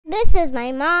This is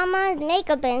my mama's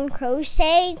makeup and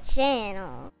crochet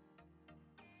channel.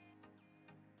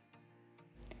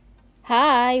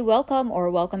 Hi,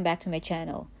 welcome back to my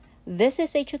channel. This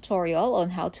is a tutorial on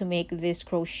how to make this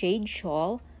crocheted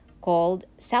shawl called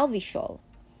Salvie shawl.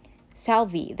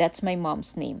 Salvie, that's my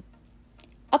mom's name.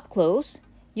 Up close,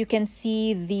 you can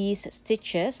see these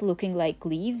stitches looking like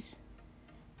leaves,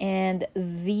 and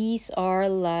these are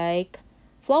like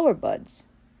flower buds.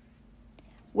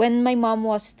 When my mom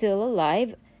was still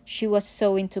alive, she was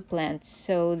so into plants,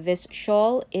 so this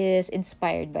shawl is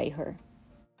inspired by her.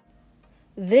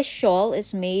 This shawl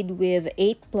is made with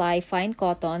 8-ply fine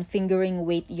cotton fingering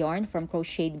weight yarn from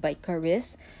Crocheted by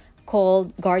Carisse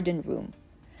called Garden Room.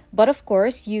 But of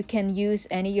course, you can use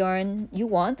any yarn you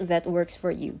want that works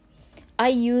for you. I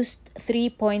used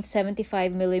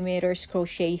 3.75mm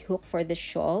crochet hook for this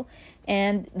shawl,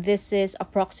 and this is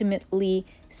approximately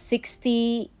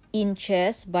 60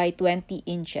 inches by 20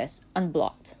 inches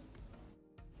unblocked.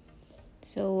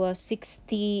 So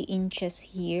 60 inches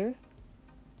here.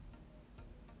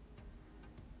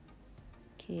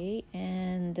 Okay,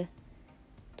 and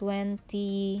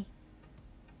 20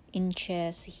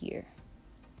 inches here.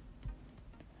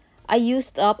 I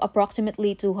used up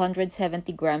approximately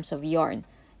 270 grams of yarn.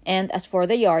 And as for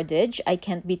the yardage, I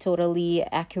can't be totally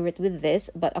accurate with this,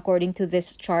 but according to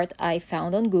this chart I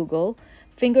found on Google,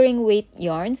 fingering weight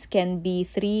yarns can be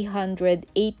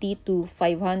 380 to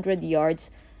 500 yards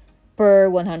per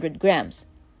 100 grams.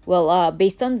 Well,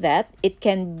 based on that, it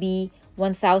can be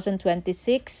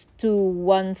 1,026 to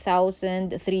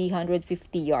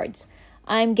 1,350 yards.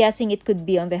 I'm guessing it could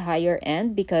be on the higher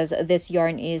end because this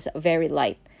yarn is very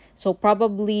light. So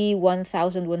probably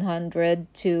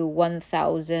 1,100 to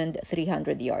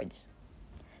 1,300 yards.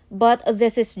 But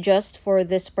this is just for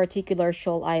this particular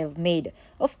shawl I have made.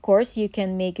 Of course, you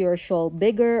can make your shawl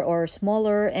bigger or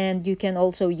smaller, and you can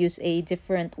also use a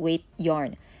different weight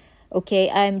yarn. Okay,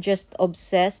 I'm just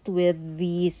obsessed with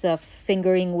these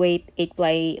fingering weight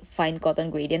 8-ply fine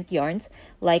cotton gradient yarns,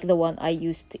 like the one I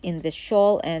used in this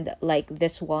shawl and like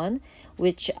this one,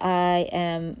 which I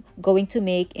am going to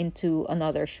make into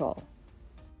another shawl.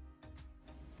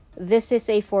 This is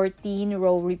a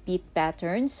 14-row repeat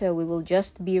pattern, so we will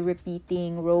just be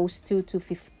repeating rows 2 to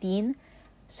 15,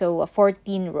 so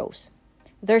 14 rows.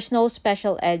 There's no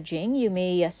special edging. You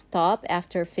may stop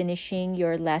after finishing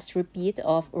your last repeat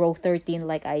of row 13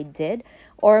 like I did,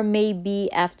 or maybe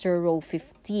after row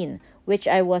 15, which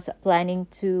I was planning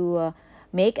to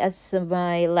make as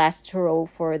my last row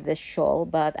for this shawl,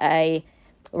 but I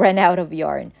ran out of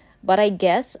yarn. But I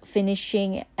guess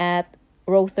finishing at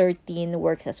row 13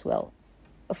 works as well.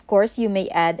 Of course, you may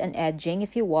add an edging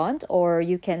if you want, or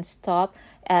you can stop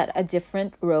at a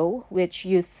different row which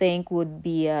you think would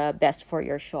be best for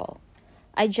your shawl.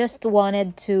 I just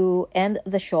wanted to end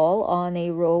the shawl on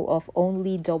a row of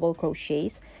only double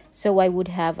crochets so I would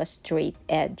have a straight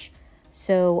edge.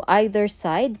 So either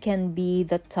side can be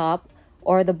the top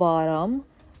or the bottom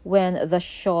when the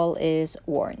shawl is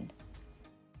worn.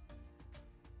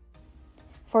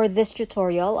 For this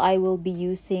tutorial, I will be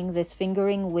using this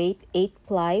fingering weight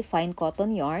 8-ply fine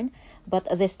cotton yarn, but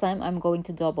this time I'm going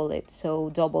to double it, so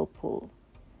double pull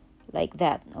like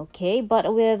that, okay?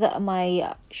 But with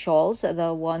my shawls,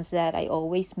 the ones that I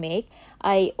always make,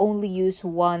 I only use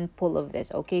one pull of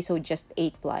this, okay? So just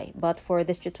 8-ply. But for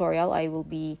this tutorial, I will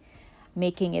be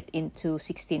making it into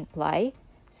 16-ply,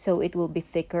 so it will be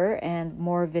thicker and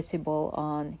more visible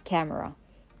on camera,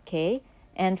 okay?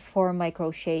 And for my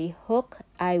crochet hook,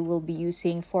 I will be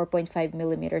using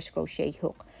 4.5mm crochet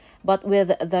hook. But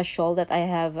with the shawl that I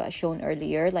have shown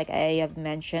earlier, like I have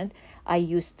mentioned, I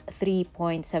used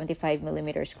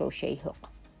 3.75mm crochet hook.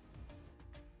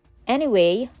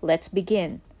 Anyway, let's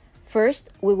begin. First,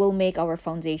 we will make our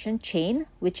foundation chain,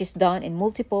 which is done in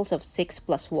multiples of 6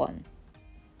 plus 1.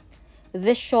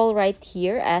 This shawl right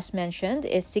here, as mentioned,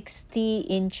 is 60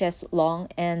 inches long,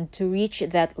 and to reach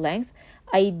that length,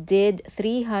 I did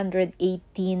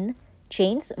 318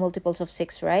 chains, multiples of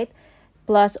 6, right?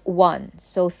 Plus 1,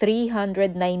 so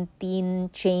 319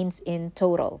 chains in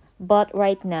total. But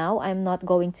right now, I'm not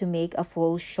going to make a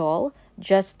full shawl,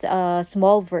 just a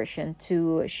small version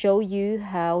to show you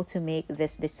how to make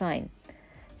this design.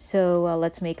 So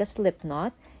let's make a slip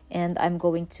knot, and I'm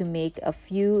going to make a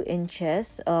few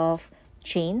inches of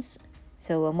chains,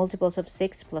 so multiples of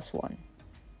 6 plus 1.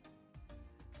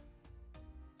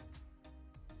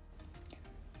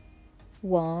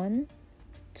 1,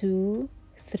 2,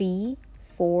 3,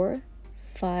 4,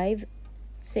 5,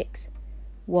 6.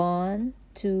 1,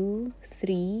 2,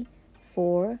 3,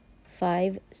 4,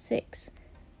 5, 6.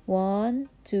 1,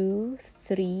 2,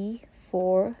 3,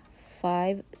 4,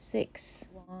 5, 6.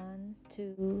 1,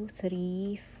 2,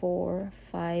 3, 4,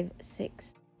 5,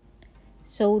 6.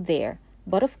 So there.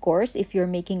 But of course, if you're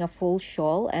making a full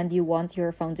shawl and you want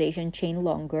your foundation chain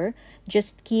longer,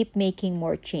 just keep making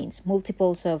more chains,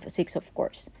 multiples of 6 of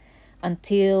course,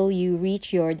 until you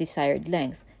reach your desired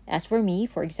length. As for me,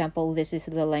 for example, this is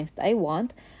the length I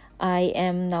want. I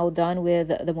am now done with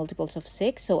the multiples of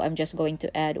 6, so I'm just going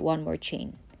to add one more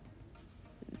chain.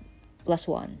 Plus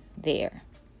 1, there.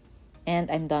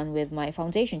 And I'm done with my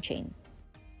foundation chain.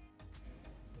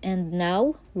 And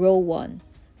now, row 1.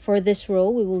 For this row,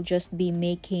 we will just be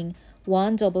making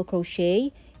 1 double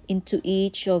crochet into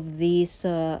each of these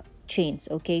chains.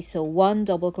 Okay, so 1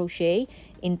 double crochet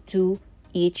into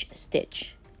each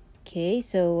stitch. Okay,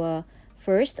 so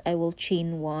first I will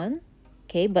chain 1.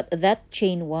 Okay, but that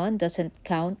chain 1 doesn't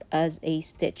count as a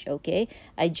stitch. Okay,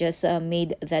 I just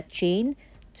made that chain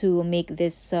to make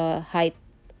this height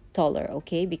taller.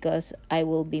 Okay, because I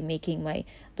will be making my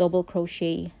double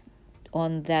crochet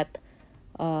on that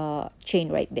chain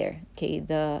right there. Okay,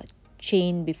 the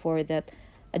chain before that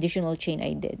additional chain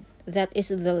I did. That is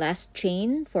the last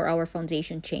chain for our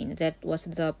foundation chain. That was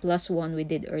the plus 1 we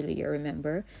did earlier,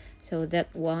 remember? So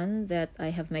that one that I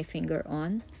have my finger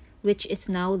on, which is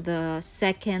now the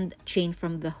second chain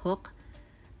from the hook,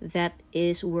 that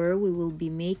is where we will be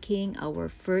making our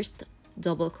first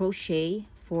double crochet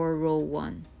for row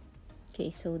 1. Okay,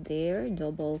 so there,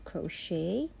 double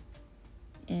crochet,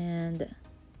 and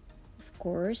of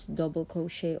course double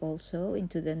crochet also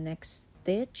into the next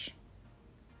stitch,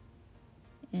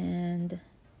 and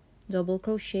double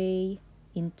crochet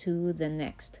into the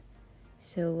next.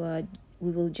 So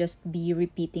we will just be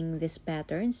repeating this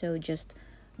pattern. So just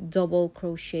double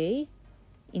crochet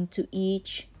into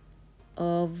each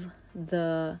of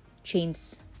the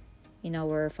chains in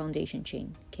our foundation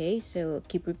chain. Okay, so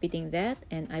keep repeating that,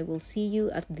 and I will see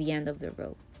you at the end of the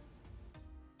row.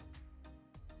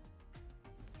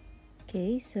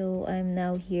 Okay, so I'm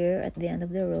now here at the end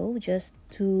of the row, just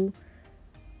 2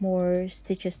 more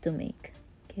stitches to make.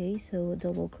 Okay, so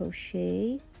double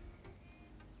crochet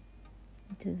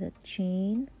into that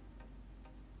chain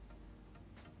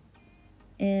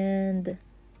and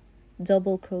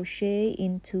double crochet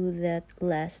into that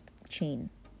last chain.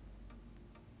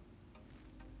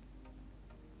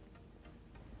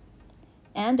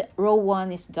 And row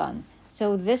 1 is done.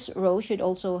 So this row should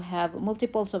also have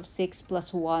multiples of 6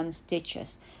 plus 1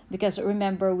 stitches, because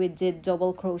remember we did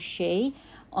double crochet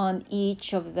on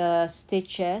each of the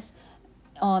stitches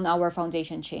on our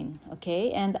foundation chain.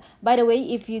 Okay, and by the way,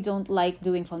 if you don't like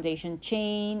doing foundation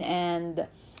chain and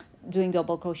doing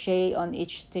double crochet on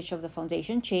each stitch of the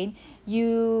foundation chain,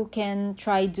 you can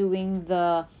try doing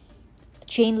the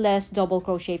chainless double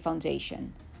crochet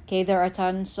foundation. Okay, there are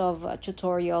tons of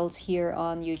tutorials here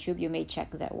on YouTube. You may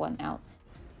check that one out.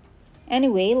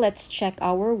 Anyway, let's check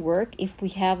our work if we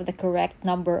have the correct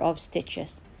number of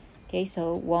stitches. Okay,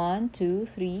 so 1, 2,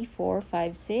 3, 4,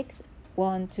 5, 6.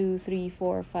 1, 2, 3,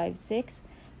 4, 5, 6.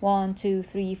 1, 2,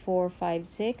 3, 4, 5,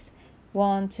 6.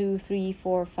 1, 2, 3,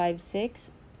 4, 5,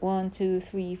 6. 1, 2,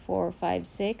 3, 4, 5,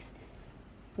 6.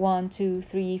 1, 2,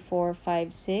 3, 4,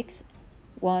 5, 6.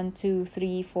 1, 2,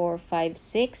 3, 4, 5,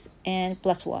 6, and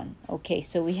plus 1. Okay,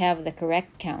 so we have the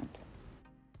correct count.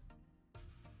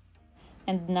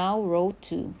 And now row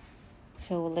 2.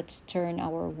 So let's turn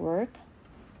our work.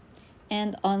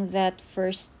 And on that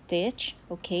first stitch,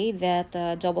 okay,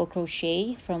 that double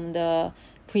crochet from the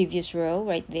previous row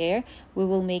right there, we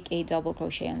will make a double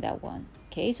crochet on that one.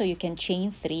 Okay, so you can chain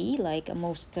 3 like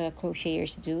most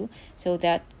crocheters do, so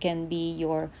that can be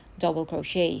your double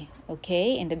crochet,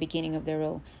 okay, in the beginning of the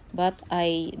row. But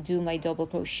I do my double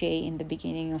crochet in the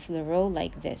beginning of the row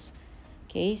like this.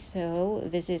 Okay, so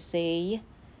this is a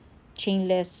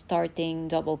chainless starting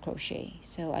double crochet.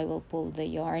 So I will pull the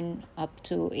yarn up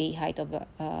to a height of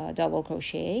a double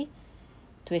crochet,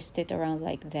 twist it around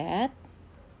like that,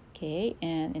 okay,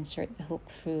 and insert the hook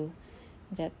through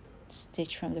that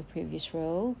stitch from the previous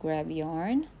row, grab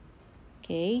yarn,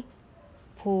 okay,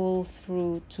 pull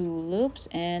through 2 loops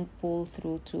and pull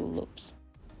through 2 loops.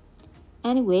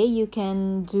 Anyway, you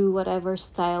can do whatever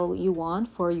style you want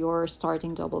for your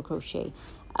starting double crochet.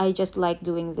 I just like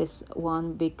doing this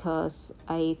one because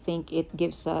I think it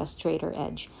gives a straighter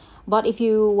edge. But if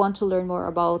you want to learn more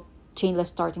about chainless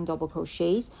starting double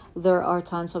crochets, there are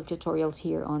tons of tutorials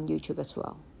here on YouTube as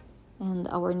well. And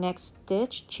our next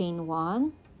stitch, chain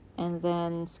 1, and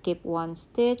then skip 1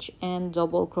 stitch and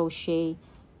double crochet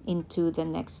into the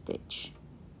next stitch.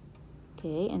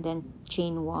 Okay, and then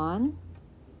chain 1,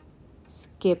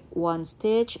 skip 1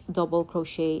 stitch, double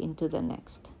crochet into the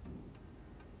next.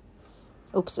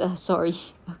 Oops, sorry.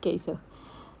 Okay, so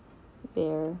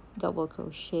there, double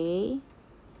crochet,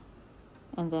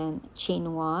 and then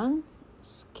chain 1,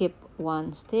 skip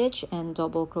 1 stitch and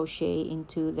double crochet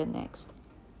into the next.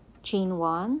 Chain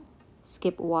 1,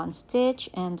 skip 1 stitch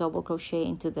and double crochet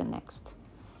into the next.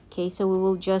 Okay, so we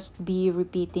will just be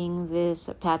repeating this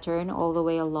pattern all the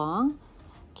way along.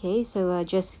 Okay, so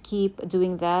just keep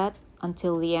doing that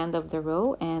until the end of the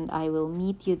row, and I will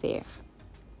meet you there.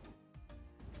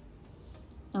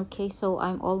 Okay, so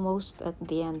I'm almost at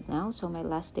the end now. So my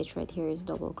last stitch right here is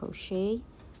double crochet.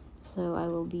 So I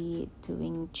will be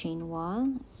doing chain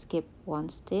 1, skip 1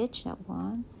 stitch, that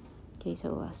one. Okay,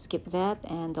 so skip that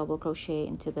and double crochet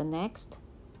into the next.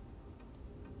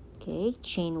 Okay,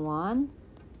 chain 1,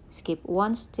 skip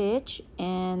 1 stitch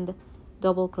and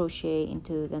double crochet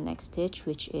into the next stitch,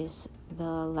 which is the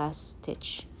last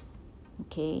stitch,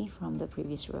 okay, from the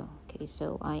previous row. Okay,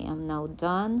 so I am now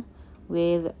done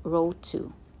with row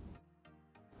 2,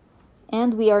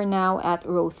 and we are now at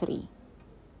row 3.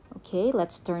 Okay,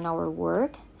 let's turn our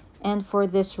work, and for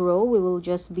this row we will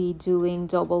just be doing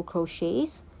double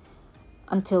crochets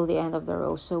until the end of the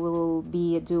row. So we will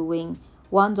be doing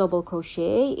 1 double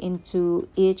crochet into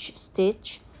each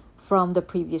stitch from the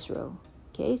previous row.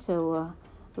 Okay, so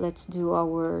let's do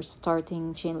our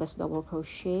starting chainless double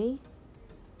crochet,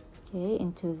 okay,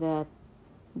 into that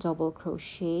double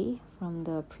crochet from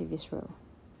the previous row.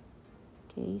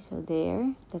 Okay, so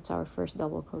there, that's our first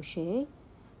double crochet,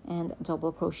 and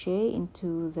double crochet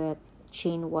into that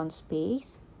chain 1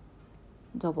 space,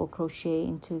 double crochet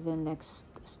into the next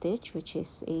stitch, which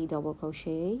is a double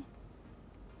crochet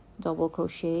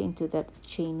into that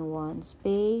chain 1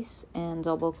 space, and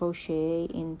double crochet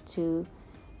into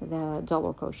the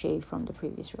double crochet from the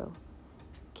previous row.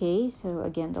 Okay, so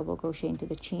again, double crochet into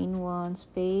the chain 1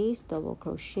 space, double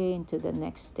crochet into the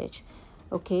next stitch.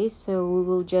 Okay, so we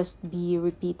will just be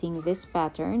repeating this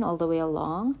pattern all the way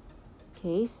along.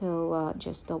 Okay, so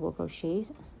just double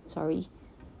crochets, sorry.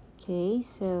 Okay,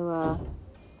 so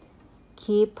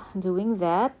keep doing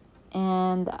that,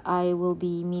 and I will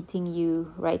be meeting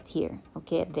you right here,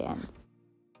 okay, at the end.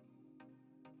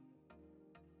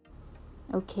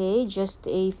 Okay, just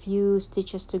a few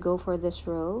stitches to go for this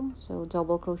row. So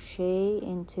double crochet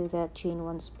into that chain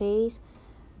 1 space,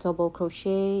 double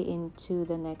crochet into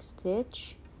the next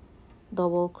stitch,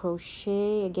 double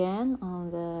crochet again on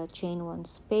the chain 1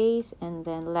 space, and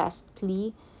then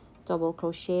lastly double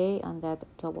crochet on that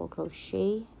double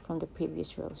crochet from the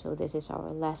previous row. So this is our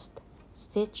last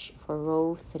stitch for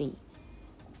row 3.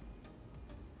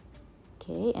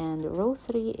 Okay, and row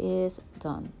 3 is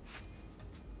done.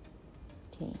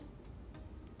 Okay,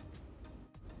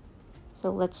 so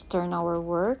let's turn our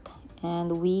work,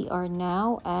 and we are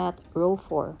now at row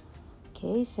 4.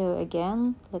 Okay, so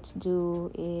again, let's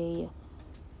do a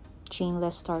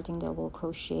chainless starting double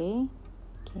crochet,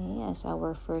 okay, as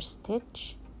our first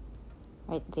stitch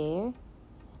right there.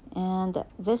 And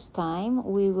this time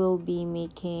we will be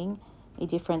making a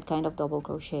different kind of double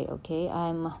crochet. Okay,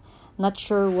 I'm not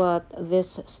sure what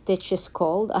this stitch is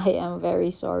called. I am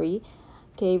very sorry.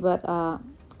 Okay, but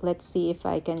let's see if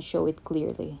I can show it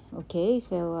clearly. Okay,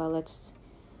 so let's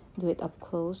do it up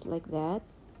close like that.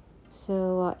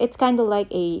 So it's kind of like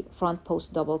a front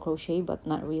post double crochet, but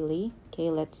not really. Okay,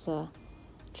 let's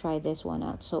try this one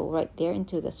out. So right there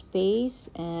into the space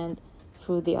and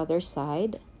through the other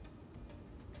side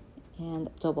and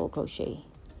double crochet.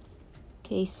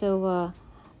 Okay, so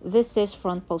this is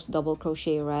front post double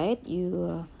crochet, right?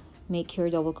 You make your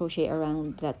double crochet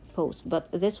around that post,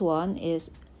 but this one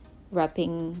is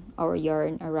wrapping our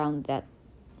yarn around that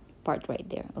part right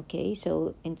there. Okay,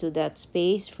 so into that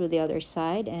space through the other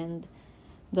side and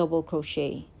double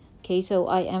crochet. Okay, so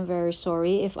I am very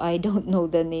sorry if I don't know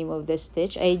the name of this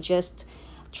stitch. I just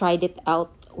tried it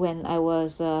out when I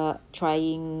was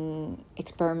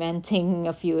experimenting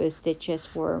a few stitches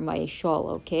for my shawl.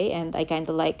 Okay, and I kind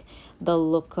of like the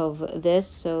look of this,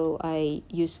 so I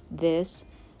used this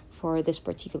for this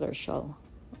particular shawl.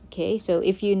 Okay, so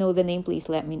if you know the name, please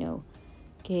let me know.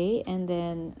 Okay, and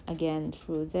then again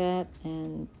through that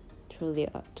and through the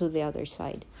to the other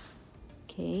side.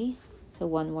 Okay, so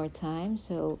one more time,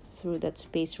 so through that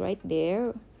space right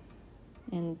there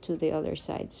and to the other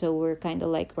side. So we're kind of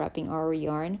like wrapping our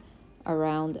yarn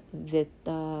around that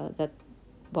that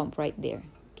bump right there.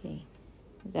 Okay,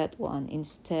 that one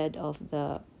instead of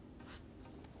the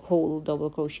whole double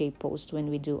crochet post when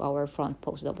we do our front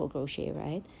post double crochet,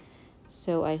 right?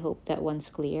 So I hope that one's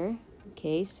clear.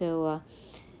 Okay, so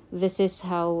this is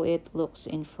how it looks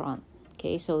in front.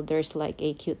 Okay, so there's like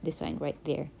a cute design right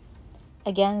there.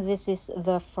 Again, this is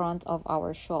the front of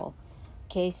our shawl.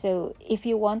 Okay, so if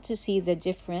you want to see the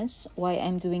difference why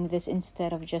I'm doing this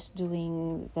instead of just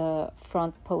doing the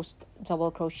front post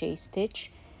double crochet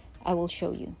stitch, I will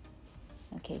show you.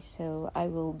 Okay, so I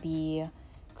will be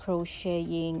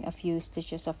crocheting a few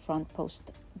stitches of front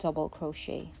post double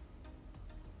crochet.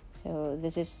 So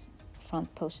this is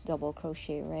front post double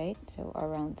crochet, right? So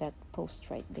around that post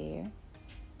right there.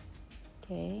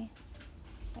 Okay,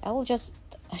 I will just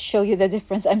show you the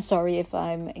difference. I'm sorry if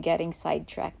I'm getting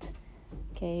sidetracked.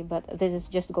 Okay, but this is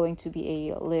just going to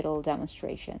be a little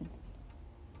demonstration.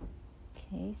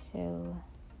 Okay, so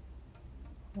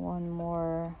one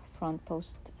more front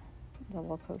post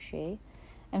double crochet.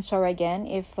 I'm sorry again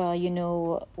if you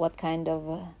know what kind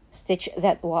of stitch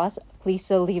that was. Please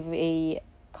leave a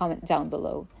comment down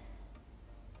below.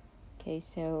 Okay,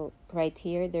 so right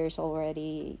here there's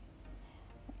already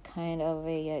kind of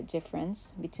a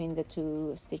difference between the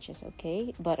two stitches.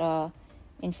 Okay, but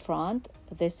in front,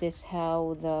 this is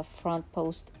how the front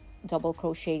post double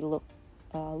crochet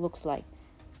looks like.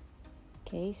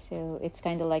 Okay, so it's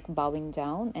kind of like bowing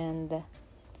down and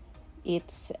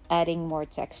it's adding more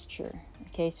texture.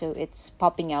 Okay, so it's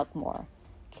popping out more.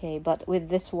 Okay, but with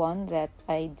this one that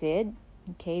I did,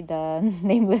 okay, the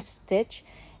nameless stitch,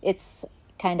 it's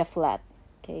kind of flat.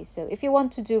 Okay, so if you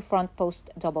want to do front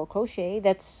post double crochet,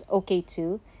 that's okay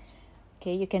too.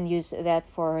 Okay, you can use that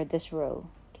for this row.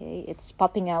 Okay, it's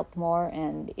popping out more,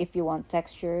 and if you want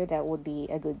texture, that would be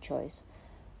a good choice.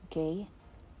 Okay,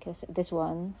 because this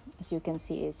one, as you can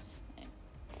see, is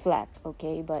flat.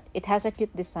 Okay, but it has a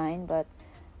cute design but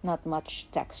not much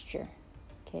texture.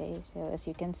 Okay, so as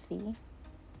you can see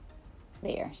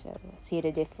there, so see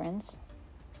the difference.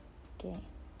 Okay,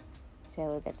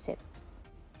 so that's it.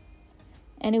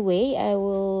 Anyway, I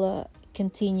will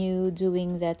continue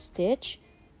doing that stitch.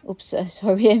 Oops,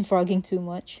 sorry, I'm frogging too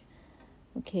much.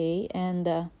 Okay, and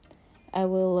I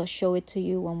will show it to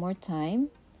you one more time.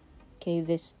 Okay,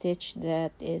 this stitch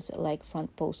that is like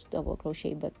front post double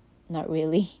crochet but not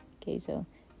really. Okay, so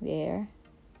there,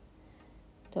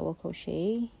 double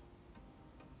crochet.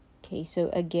 Okay, so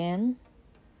again,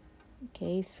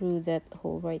 okay, through that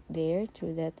hole right there,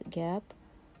 through that gap.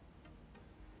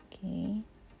 Okay,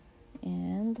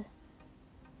 and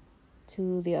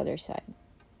to the other side.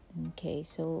 Okay,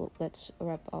 so let's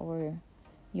wrap our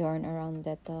yarn around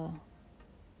that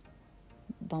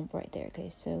bump right there. Okay,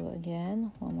 so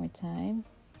again, one more time.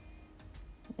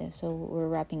 So we're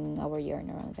wrapping our yarn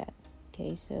around that.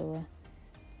 Okay, so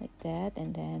like that,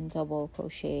 and then double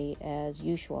crochet as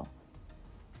usual.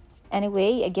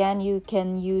 Anyway, again, you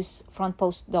can use front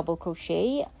post double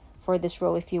crochet for this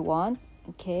row if you want.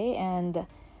 Okay, and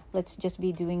let's just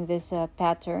be doing this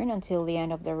pattern until the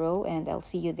end of the row, and I'll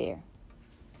see you there.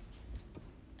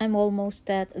 I'm almost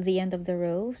at the end of the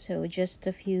row, so just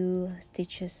a few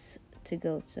stitches to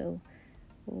go. So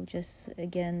we'll just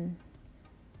again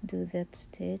do that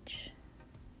stitch.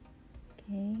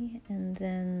 Okay, and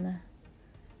then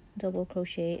double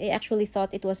crochet. I actually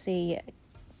thought it was a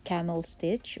camel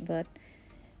stitch, but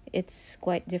it's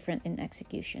quite different in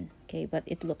execution. Okay, but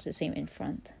it looks the same in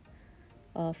front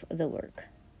of the work.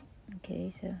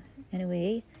 Okay, so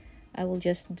anyway, I will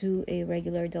just do a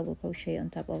regular double crochet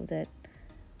on top of that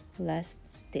last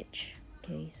stitch.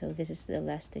 Okay, so this is the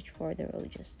last stitch for the row,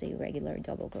 just a regular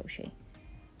double crochet,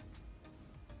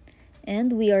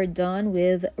 and we are done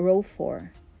with row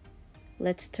 4.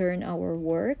 Let's turn our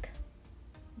work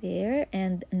there,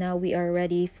 and now we are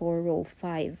ready for row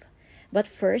 5. But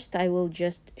first, I will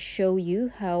just show you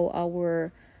how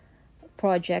our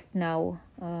project now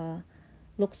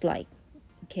looks like.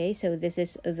 Okay, so this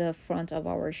is the front of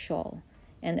our shawl,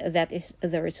 and that is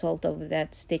the result of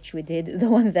that stitch we did, the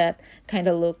one that kind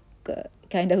of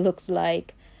looks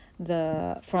like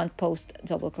the front post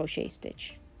double crochet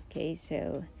stitch. Okay,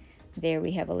 so there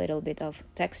we have a little bit of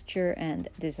texture and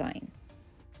design.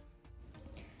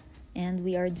 And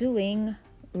we are doing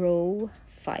row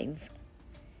 5.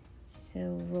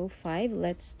 So row 5,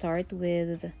 let's start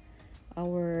with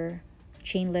our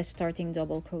chainless starting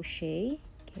double crochet.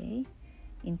 Okay,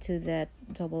 into that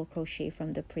double crochet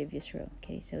from the previous row.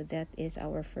 Okay, so that is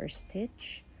our first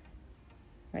stitch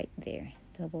right there,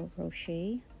 double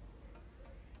crochet.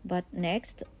 But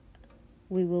next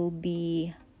we will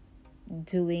be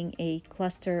doing a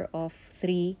cluster of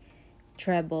 3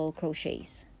 treble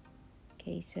crochets.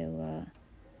 Okay, so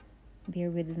bear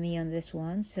with me on this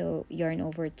one. So yarn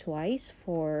over twice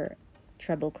for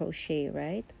treble crochet,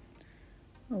 right?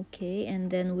 Okay,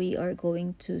 and then we are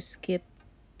going to skip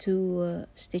 2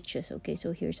 stitches. Okay,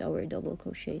 so here's our double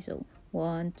crochet. So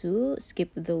 1, 2, skip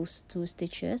those 2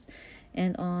 stitches,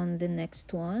 and on the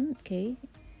next one, okay,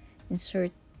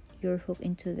 insert your hook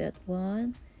into that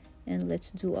one and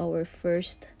let's do our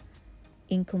first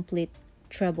incomplete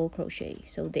treble crochet.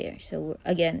 So there, so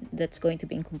again, that's going to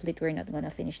be incomplete. We're not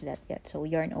gonna finish that yet. So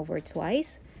yarn over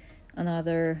twice,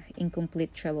 another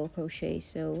incomplete treble crochet.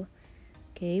 So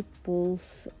okay, pull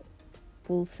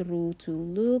through 2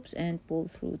 loops and pull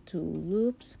through 2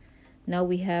 loops. Now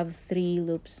we have 3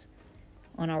 loops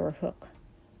on our hook.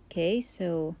 Okay,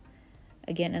 so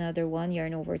again, another one,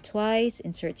 yarn over twice,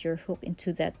 insert your hook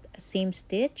into that same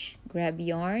stitch, grab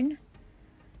yarn,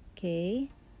 okay,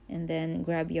 and then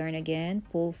grab yarn again,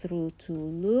 pull through 2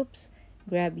 loops,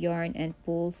 grab yarn and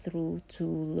pull through 2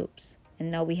 loops. And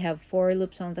now we have 4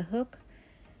 loops on the hook.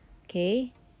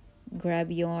 Okay,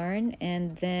 grab yarn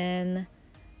and then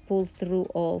pull through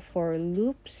all 4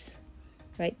 loops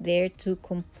right there to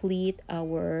complete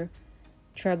our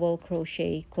treble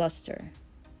crochet cluster.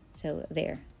 So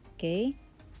there. Okay,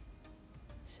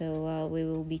 so we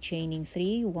will be chaining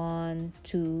 3, 1,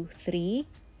 2, 3,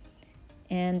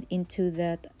 and into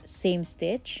that same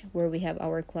stitch where we have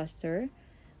our cluster,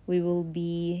 we will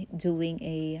be doing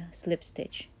a slip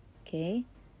stitch. Okay,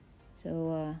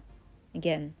 so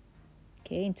again,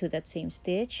 okay, into that same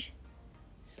stitch,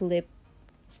 slip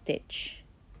stitch.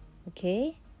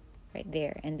 Okay, right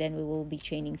there, and then we will be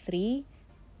chaining 3,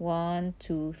 1,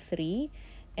 2, 3,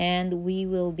 and we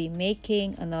will be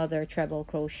making another treble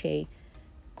crochet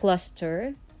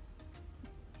cluster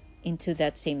into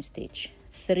that same stitch,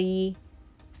 3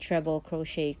 treble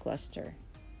crochet cluster.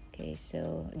 Okay,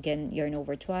 so again, yarn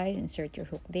over twice, insert your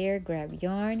hook there, grab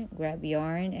yarn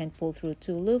and pull through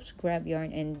 2 loops, grab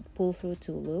yarn and pull through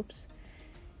 2 loops,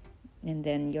 and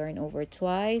then yarn over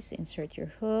twice, insert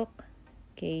your hook.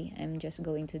 Okay, I'm just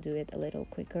going to do it a little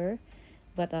quicker,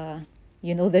 but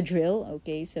you know the drill.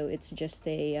 Okay, so it's just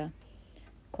a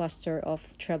cluster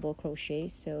of treble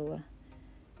crochets. So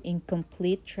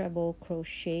incomplete treble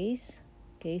crochets.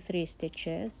 Okay, 3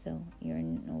 stitches. So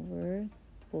yarn over,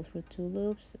 pull through 2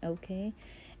 loops. Okay,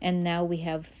 and now we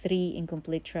have 3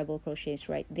 incomplete treble crochets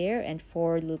right there and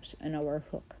 4 loops on our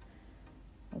hook.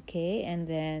 Okay, and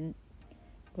then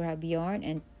grab yarn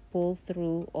and pull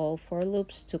through all 4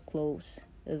 loops to close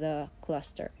the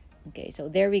cluster. Okay, so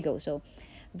there we go. So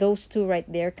those 2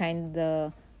 right there kind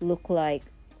of look like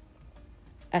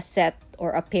a set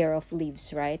or a pair of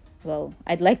leaves, right? Well,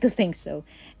 I'd like to think so.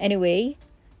 Anyway,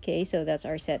 okay, so that's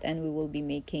our set, and we will be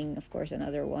making, of course,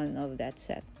 another one of that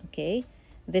set. Okay,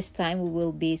 this time we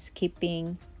will be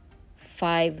skipping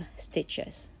 5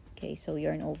 stitches. Okay, so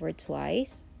yarn over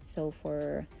twice. So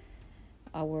for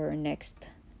our next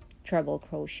treble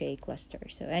crochet cluster.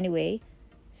 So anyway,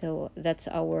 so that's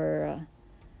our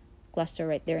cluster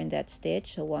right there in that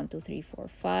stitch. So 1, 2, 3, 4,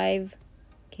 5.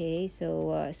 Okay,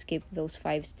 so skip those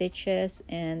 5 stitches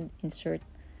and insert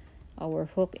our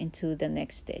hook into the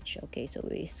next stitch. Okay, so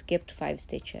we skipped 5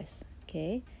 stitches.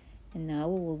 Okay, and now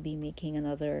we will be making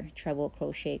another treble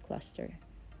crochet cluster.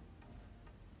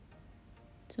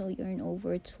 So yarn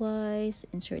over twice,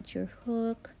 insert your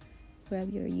hook,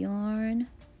 grab your yarn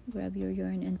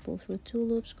and pull through 2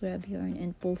 loops, grab yarn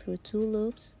and pull through 2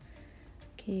 loops.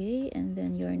 Okay, and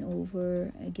then yarn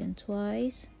over again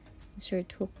twice,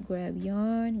 insert hook, grab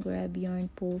yarn,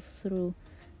 pull through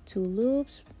 2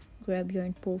 loops, grab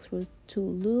yarn, pull through 2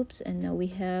 loops, and now we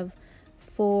have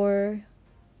 4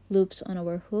 loops on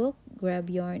our hook, grab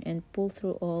yarn and pull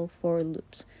through all 4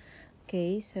 loops.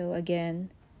 Okay, so again,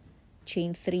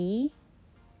 chain 3,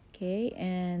 okay,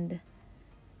 and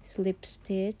slip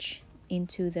stitch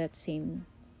into that same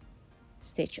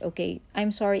stitch. Okay,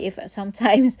 I'm sorry if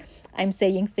sometimes I'm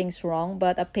saying things wrong,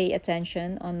 but pay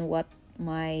attention on what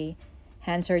my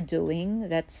hands are doing.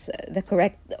 That's the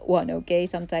correct one. Okay,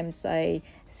 sometimes I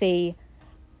say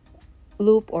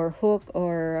loop or hook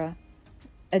or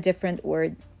a different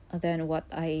word than what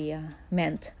I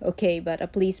meant. Okay,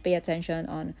 but please pay attention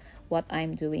on what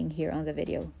I'm doing here on the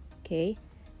video. Okay,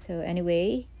 so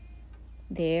anyway,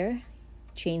 there,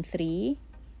 chain 3,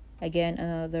 again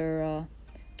another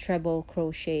treble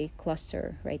crochet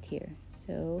cluster right here.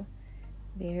 So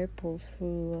there, pull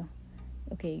through,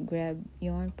 okay, grab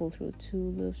yarn, pull through 2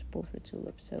 loops, pull through 2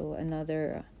 loops. So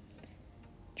another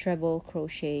treble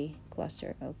crochet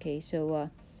cluster. Okay, so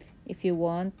if you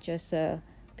want, just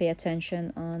pay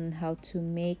attention on how to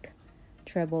make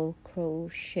treble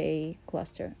crochet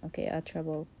cluster. Okay, a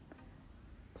treble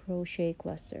crochet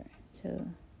cluster. So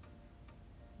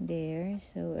there,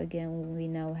 so again, we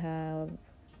now have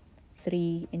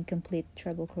 3 incomplete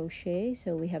treble crochet,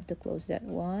 so we have to close that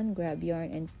one, grab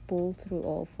yarn and pull through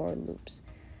all 4 loops.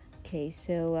 Okay,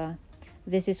 so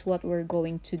this is what we're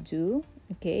going to do.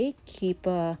 Okay, keep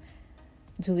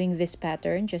doing this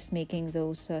pattern, just making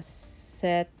those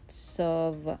sets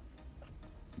of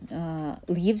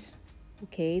leaves,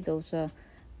 okay, those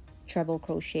treble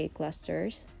crochet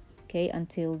clusters, okay,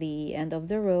 until the end of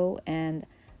the row, and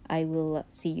I will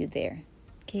see you there.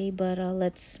 Okay, but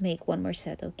let's make one more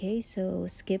set. Okay, so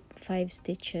skip 5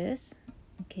 stitches,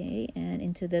 okay, and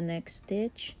into the next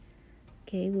stitch,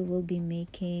 okay, we will be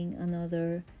making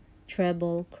another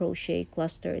treble crochet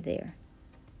cluster there.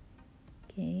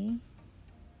 Okay,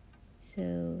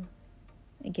 so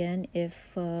again,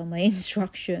 if my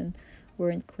instruction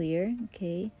weren't clear,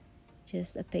 okay,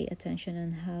 just pay attention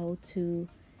on how to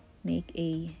make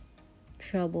a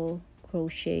treble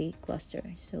crochet cluster.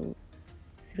 So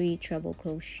 3 treble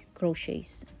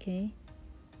crochets, okay,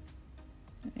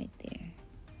 right there.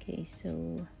 Okay,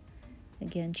 so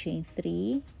again, chain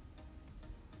 3,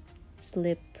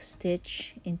 slip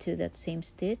stitch into that same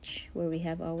stitch where we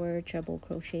have our treble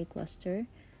crochet cluster,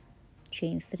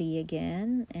 chain 3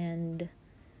 again, and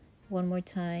one more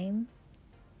time,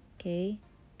 okay,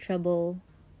 treble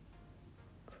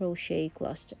crochet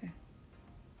cluster.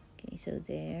 Okay, so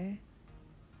there.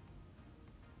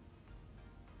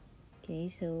 Okay,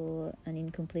 so an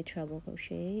incomplete treble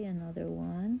crochet, another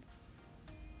one,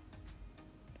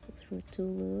 go through 2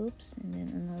 loops, and then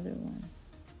another one.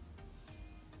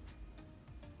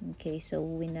 Okay, so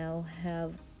we now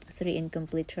have 3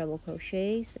 incomplete treble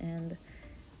crochets, and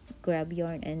grab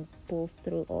yarn and pull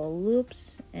through all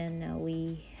loops, and now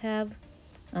we have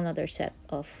another set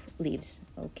of leaves.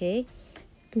 Okay,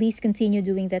 please continue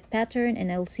doing that pattern,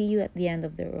 and I'll see you at the end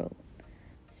of the row.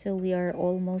 So we are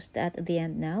almost at the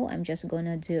end now. I'm just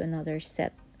gonna do another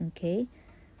set. Okay,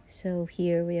 so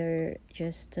here we are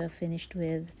just finished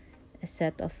with a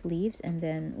set of leaves, and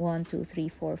then 1 2 3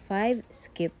 4 5,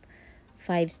 skip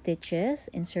 5 stitches,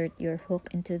 insert your hook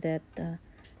into that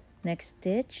next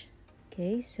stitch.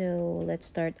 Okay, so let's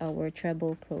start our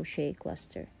treble crochet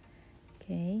cluster.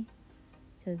 Okay,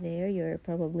 so there, you're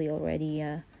probably already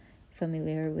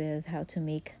familiar with how to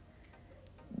make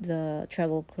the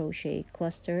treble crochet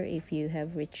cluster if you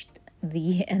have reached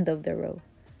the end of the row.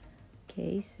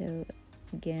 Okay, so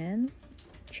again,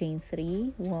 chain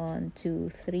 3, 1 2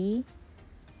 3,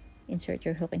 insert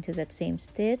your hook into that same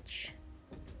stitch,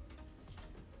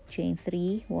 chain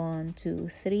 3, 1 2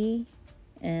 3,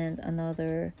 and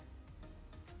another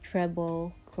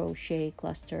treble crochet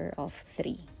cluster of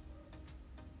 3.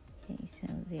 Okay, so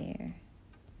there.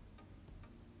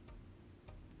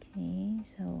 Okay,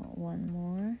 so one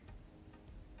more.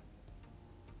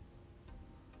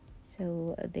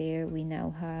 So there, we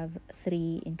now have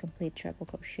 3 incomplete treble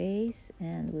crochets,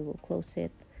 and we will close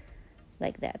it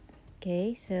like that.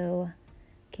 Okay, so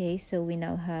we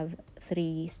now have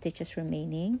 3 stitches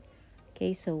remaining.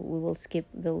 Okay, so we will skip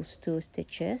those 2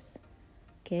 stitches.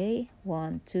 Okay,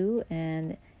 1 2,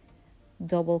 and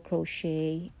double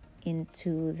crochet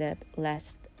into that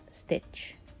last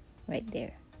stitch right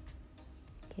there.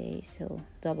 Okay, so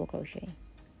double crochet,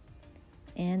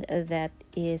 and that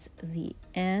is the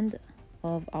end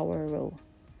of our row.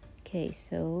 Okay,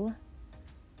 so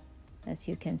as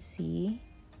you can see,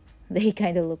 they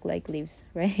kind of look like leaves,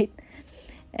 right?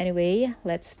 Anyway,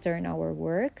 let's turn our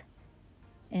work,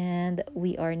 and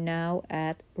we are now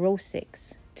at row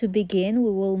 6. To begin,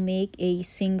 we will make a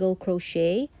single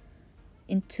crochet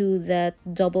into that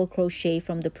double crochet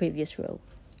from the previous row.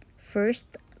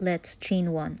 First, let's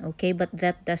chain 1, okay, but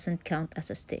that doesn't count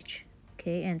as a stitch.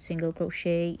 Okay, and single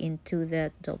crochet into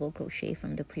that double crochet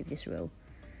from the previous row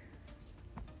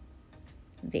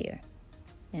there,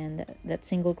 and that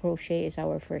single crochet is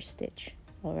our first stitch.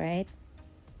 All right,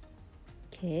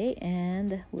 okay,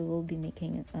 and we will be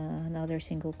making another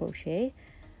single crochet,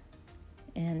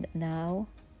 and now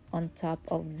on top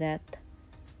of that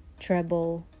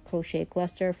treble crochet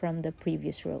cluster from the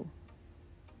previous row.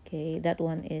 Okay, that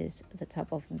one is the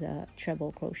top of the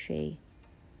treble crochet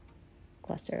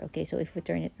cluster. Okay, so if we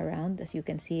turn it around, as you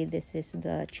can see, this is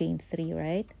the chain 3,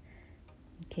 right?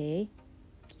 Okay,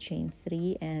 chain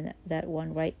 3, and that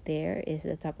one right there is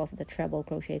the top of the treble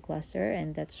crochet cluster,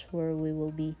 and that's where we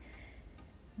will be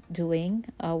doing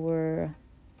our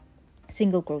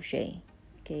single crochet,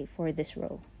 okay, for this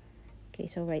row. Okay,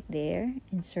 so right there,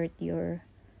 insert your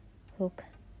hook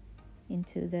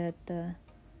into that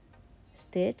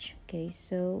stitch. Okay,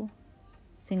 so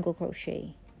single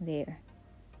crochet there.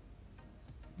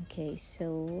 Okay,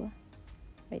 so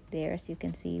right there, as you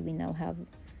can see, we now have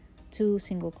 2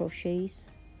 single crochets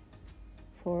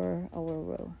for our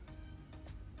row.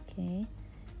 Okay,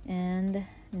 and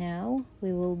now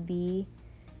we will be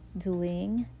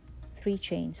doing 3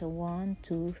 chains. So 1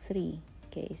 2 3.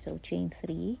 Okay, so chain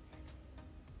 3.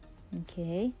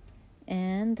 Okay,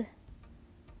 and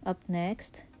up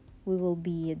next we will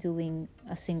be doing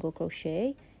a single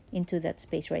crochet, into that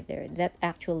space right there. That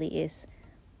actually is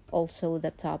also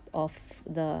the top of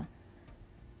the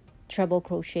treble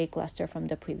crochet cluster from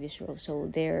the previous row. So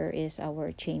there is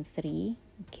our chain 3,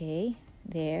 okay,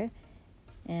 there,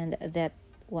 and that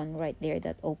one right there,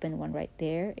 that open one right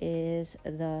there, is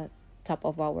the top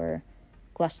of our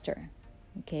cluster,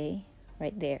 okay,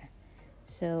 right there.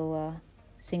 So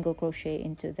single crochet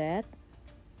into that.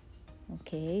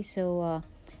 Okay, so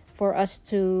for us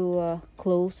to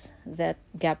close that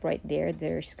gap right there,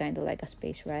 there's kind of like a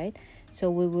space, right?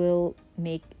 So we will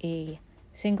make a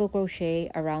single crochet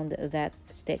around that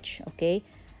stitch. Okay,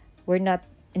 we're not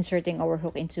inserting our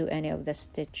hook into any of the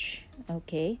stitch.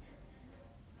 Okay,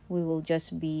 we will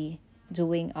just be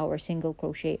doing our single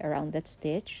crochet around that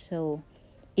stitch, so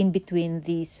in between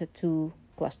these two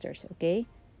clusters. Okay,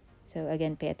 so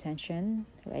again, pay attention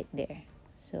right there.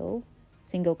 So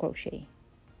single crochet.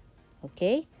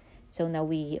 Okay, so now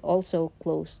we also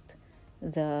closed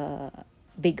the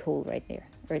big hole right there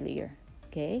earlier.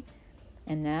 Okay,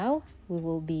 and now we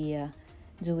will be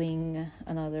doing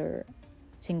another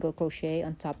single crochet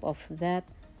on top of that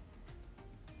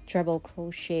treble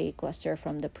crochet cluster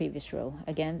from the previous row.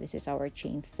 Again, this is our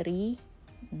chain 3,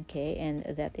 okay, and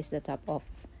that is the top of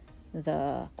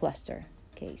the cluster.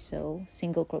 Okay, so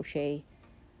single crochet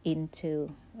into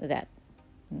that.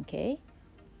 Okay,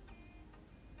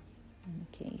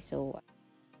 so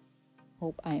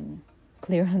hope I'm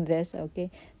clear on this.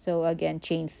 Okay, so again,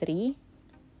 chain 3,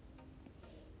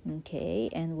 okay,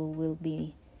 and we will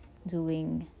be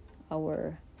doing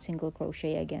our single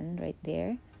crochet again right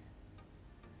there.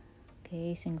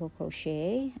 Okay, single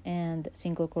crochet and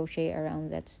single crochet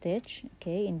around that stitch,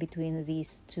 okay, in between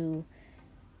these two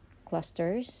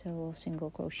clusters. So single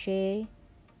crochet,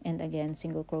 and again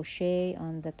single crochet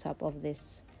on the top of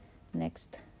this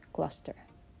next cluster.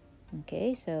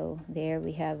 Okay, so there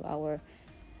we have our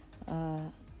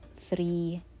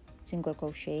 3 single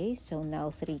crochets. So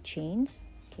now 3 chains.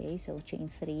 Okay, so chain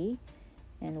 3,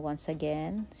 and once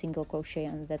again single crochet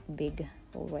on that big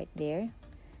hole right there,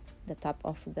 the top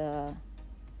of the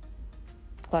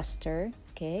cluster.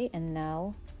 Okay, and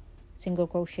now single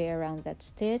crochet around that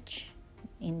stitch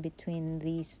in between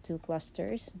these two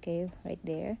clusters. Okay, right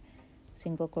there,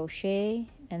 single crochet,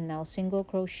 and now single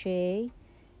crochet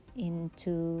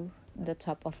into the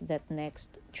top of that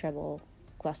next treble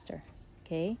cluster.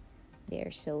 Okay,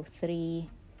 there, so 3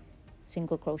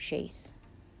 single crochets.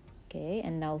 Okay,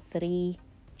 and now 3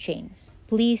 chains.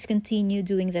 Please continue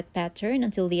doing that pattern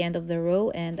until the end of the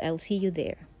row, and I'll see you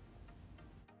there.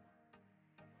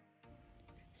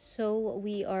 So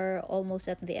we are almost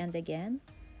at the end again,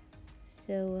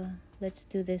 so let's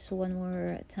do this one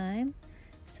more time.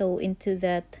 So into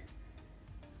that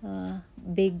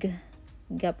big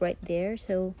gap right there,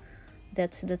 so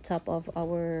that's the top of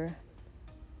our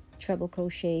treble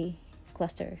crochet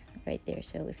cluster right there.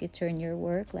 So if you turn your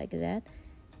work like that,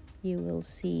 you will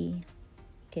see,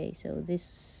 okay, so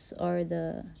these are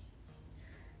the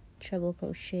treble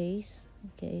crochets,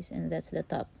 okay, and that's the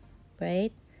top,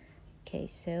 right? Okay,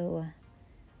 so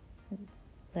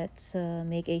let's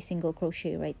make a single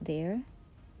crochet right there,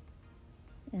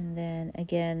 and then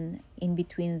again in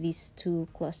between these two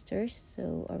clusters,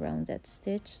 so around that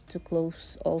stitch to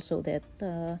close also that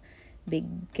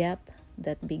big gap,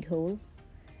 that big hole,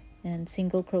 and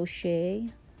single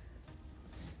crochet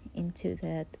into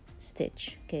that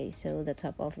stitch. Okay, so the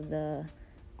top of the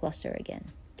cluster again.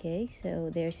 Okay, so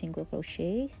there's single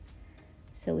crochets,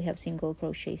 so we have single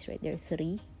crochets right there,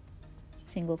 3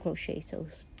 single crochet, so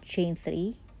chain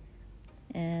 3,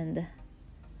 and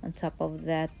on top of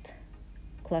that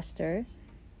cluster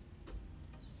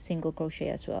single crochet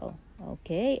as well.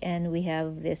 Okay, and we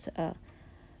have this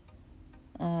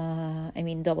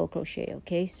double crochet.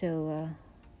 Okay, so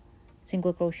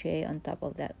single crochet on top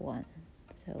of that one,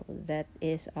 so that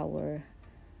is our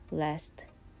last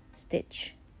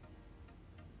stitch.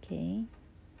 Okay,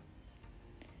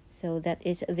 so that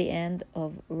is the end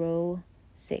of row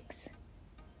 6,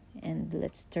 and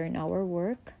let's turn our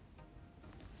work,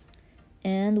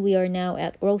 and we are now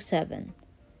at row 7.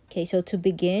 Okay, so to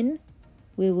begin,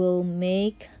 we will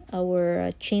make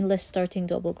our chainless starting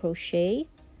double crochet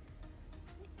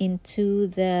into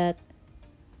that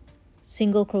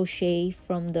single crochet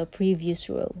from the previous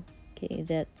row. Okay,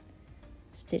 that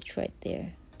stitch right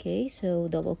there. Okay, so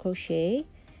double crochet,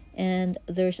 and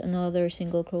there's another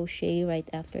single crochet right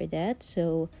after that,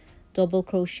 so double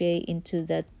crochet into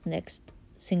that next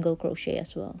single crochet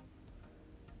as well.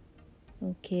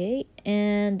 Okay,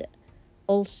 and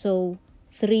also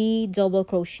 3 double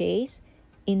crochets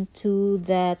into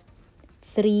that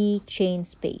 3 chain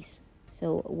space.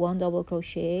 So 1 double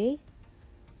crochet,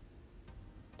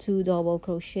 2 double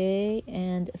crochet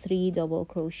and 3 double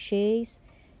crochets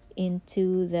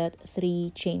into that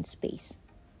 3 chain space.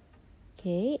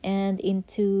 Okay, and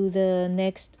into the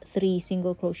next 3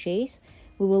 single crochets,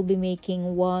 we will be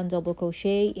making 1 double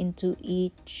crochet into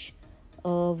each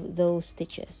of those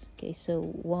stitches. Okay, so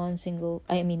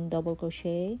double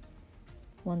crochet,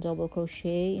 1 double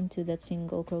crochet into that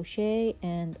single crochet,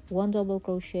 and 1 double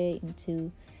crochet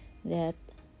into that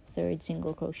 3rd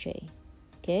single crochet.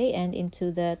 Okay, and into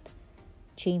that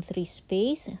chain 3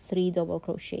 space, 3 double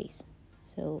crochets.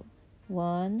 So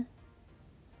 1,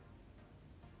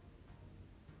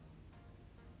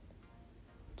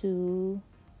 2,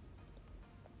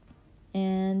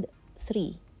 and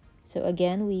 3. So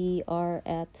again, we are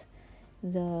at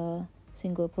the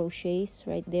single crochets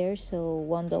right there, so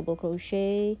 1 double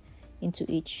crochet into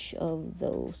each of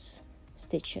those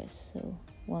stitches. So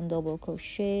 1 double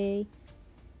crochet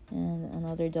and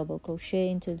another double crochet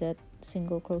into that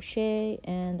single crochet,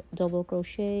 and double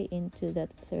crochet into that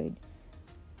 3rd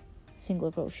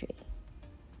single crochet.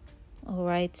 All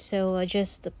right, so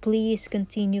just please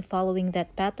continue following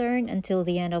that pattern until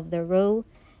the end of the row,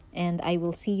 and I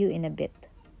will see you in a bit.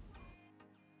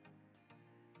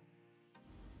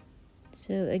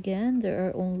 So again, there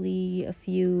are only a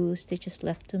few stitches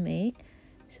left to make,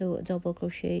 so a double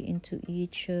crochet into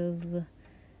each of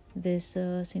this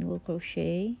single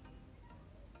crochet.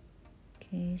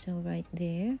 Okay, so right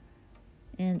there,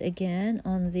 and again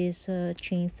on this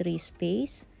chain 3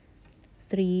 space,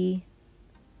 3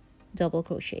 double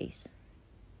crochets.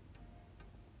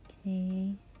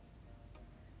 Okay,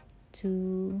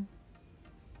 2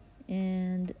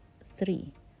 and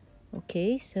 3.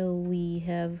 Okay, so we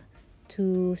have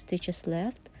 2 stitches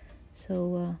left,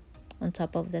 so on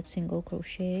top of that single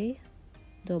crochet,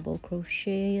 double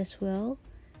crochet as well.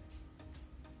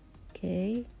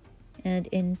 Okay, and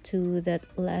into that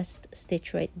last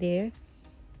stitch right there,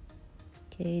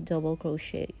 okay, double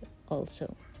crochet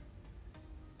also.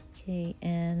 Okay,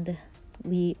 and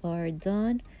we are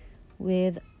done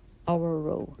with our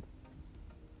row.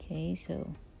 Okay,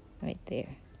 so right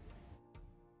there,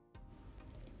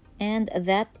 and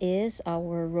that is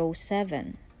our row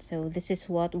 7. So this is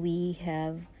what we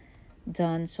have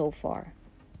done so far.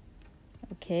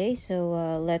 Okay, so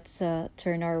let's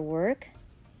turn our work,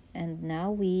 and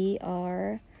now we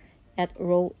are at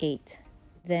row 8.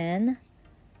 Then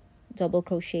double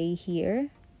crochet here,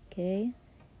 okay,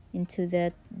 into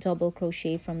that double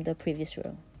crochet from the previous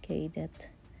row. Okay, that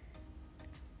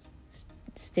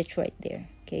stitch right there.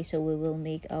 Okay, so we will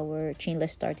make our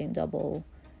chainless starting double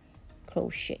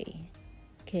crochet.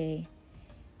 Okay,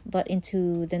 but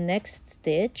into the next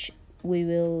stitch we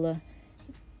will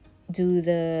do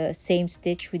the same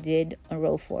stitch we did on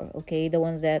row 4. Okay, the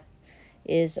one that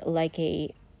is like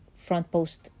a front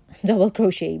post double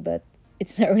crochet, but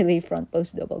it's not really front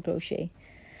post double crochet.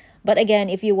 But again,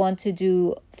 if you want to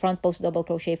do front post double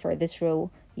crochet for this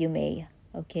row, you may.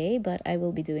 Okay, but I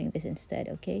will be doing this instead.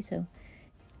 Okay,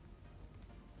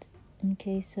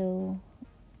 so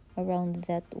around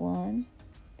that one,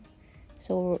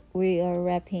 so we are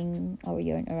wrapping our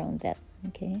yarn around that.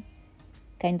 Okay,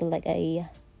 kind of like a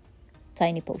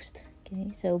tiny post.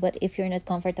 Okay, so but if you're not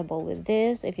comfortable with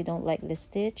this, if you don't like this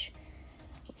stitch,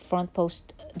 front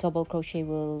post double crochet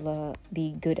will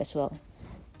be good as well.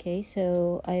 Okay,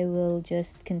 so I will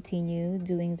just continue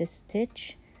doing this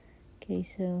stitch. Okay,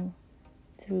 so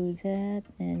through that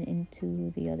and into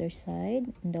the other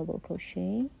side, double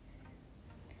crochet.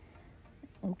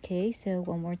 Okay, so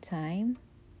one more time,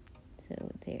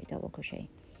 so there, double crochet.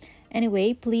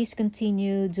 Anyway, please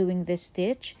continue doing this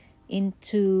stitch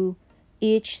into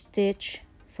each stitch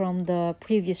from the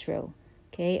previous row,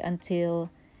 okay,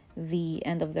 until the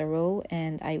end of the row,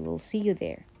 and I will see you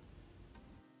there.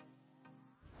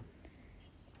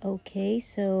 Okay,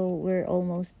 so we're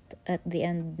almost at the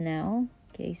end now.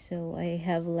 Okay, so I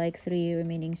have like 3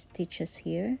 remaining stitches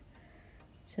here.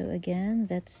 So again,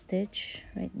 that stitch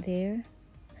right there.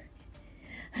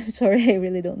 I'm sorry, I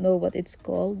really don't know what it's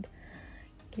called.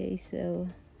 Okay, so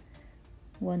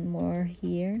one more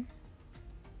here.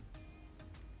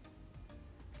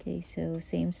 Okay, so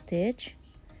same stitch,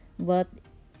 but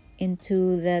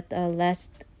into that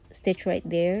last stitch right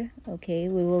there, okay,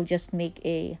 we will just make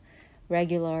a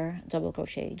regular double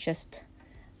crochet just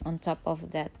on top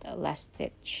of that last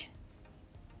stitch.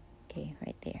 Okay,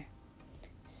 right there.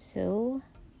 So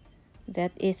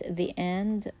that is the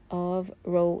end of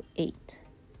row 8.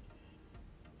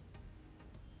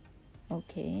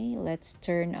 Okay, let's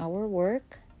turn our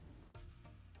work.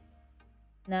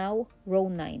 Now row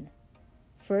 9.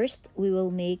 First, we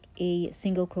will make a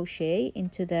single crochet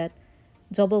into that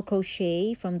double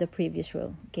crochet from the previous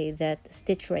row. Okay, that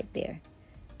stitch right there.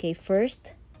 Okay,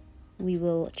 first we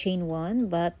will chain one,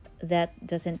 but that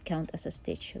doesn't count as a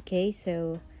stitch. Okay,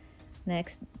 so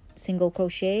next, single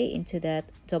crochet into that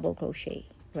double crochet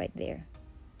right there.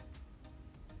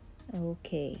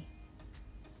 Okay,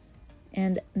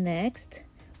 and next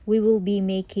we will be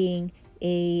making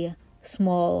a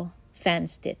small fan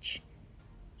stitch.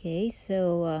 Okay,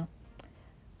 so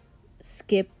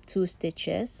skip 2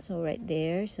 stitches, so right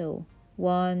there, so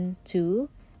 1, 2,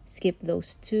 skip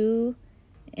those 2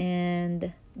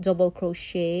 and double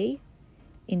crochet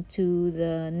into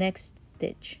the next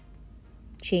stitch,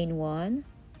 chain 1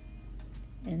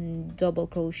 and double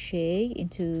crochet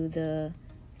into the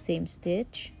same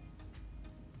stitch,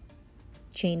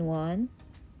 chain 1,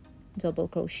 double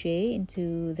crochet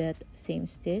into that same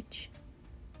stitch,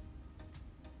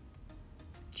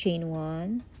 chain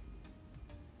 1,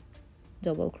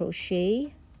 double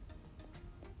crochet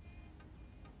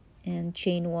and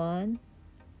chain 1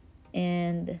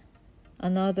 and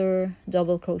another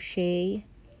double crochet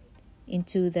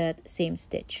into that same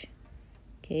stitch.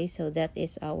 Okay, so that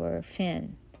is our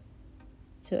fan.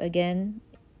 So again,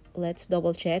 let's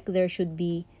double check. There should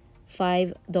be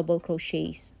 5 double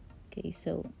crochets. Okay,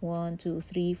 so 1, 2,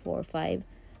 3, 4, 5.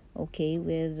 Okay,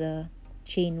 with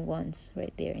chain ones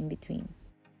right there in between.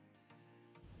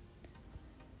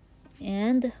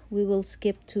 And we will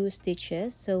skip 2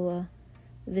 stitches, so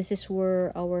this is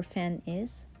where our fan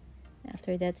is.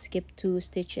 After that, skip 2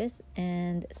 stitches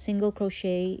and single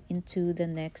crochet into the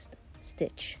next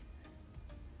stitch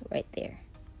right there.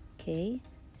 Okay,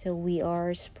 so we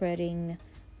are spreading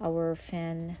our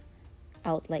fan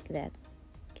out like that.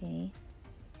 Okay,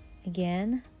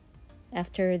 again,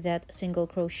 after that single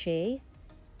crochet,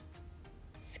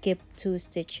 skip 2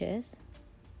 stitches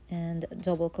and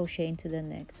double crochet into the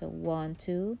next. So 1,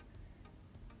 2,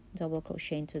 double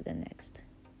crochet into the next.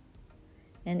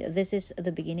 And this is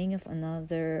the beginning of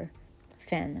another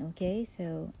fan. Okay,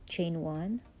 so chain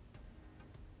 1,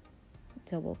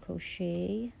 double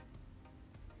crochet,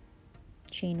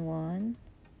 chain 1,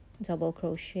 double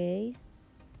crochet,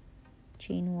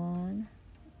 chain 1,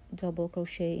 double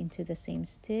crochet into the same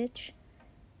stitch,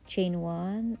 chain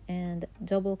 1 and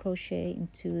double crochet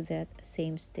into that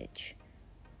same stitch.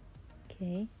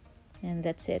 Okay, and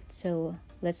that's it. So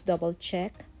let's double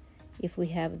check if we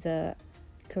have the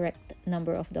correct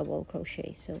number of double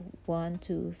crochet. So 1,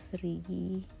 2,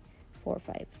 3, 4,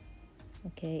 5.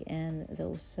 Okay, and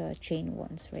those chain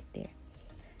ones right there.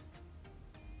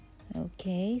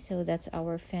 Okay, so that's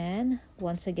our fan.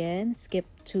 Once again, skip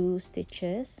 2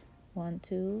 stitches, 1,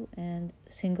 2, and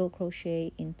single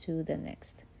crochet into the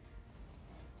next.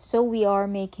 So we are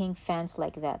making fans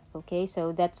like that. Okay,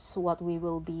 so that's what we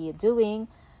will be doing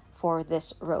for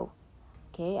this row.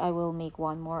 Okay, I will make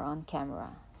one more on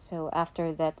camera. So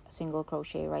after that single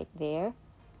crochet right there,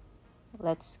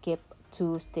 let's skip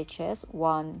 2 stitches,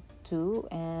 1, 2,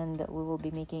 and we will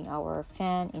be making our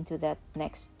fan into that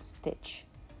next stitch.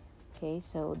 Okay,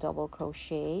 so double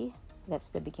crochet, that's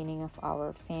the beginning of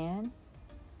our fan,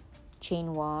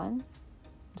 chain 1,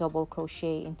 double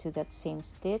crochet into that same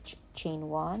stitch, chain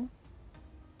 1,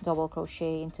 double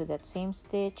crochet into that same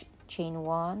stitch, chain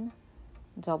 1,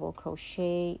 double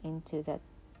crochet into that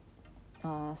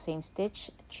same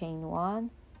stitch, chain 1,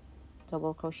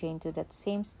 double crochet into that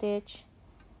same stitch,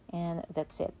 and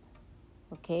that's it.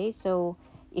 Okay, so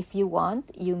if you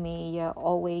want, you may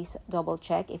always double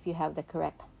check if you have the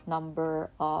correct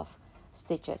number of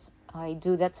stitches. I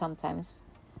do that sometimes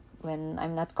when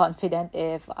I'm not confident,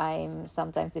 if I'm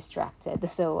sometimes distracted,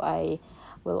 so I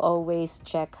will always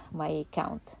check my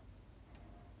count.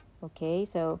 Okay,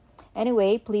 so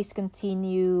anyway, please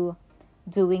continue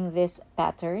doing this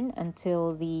pattern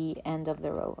until the end of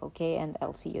the row. Okay, and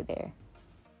I'll see you there.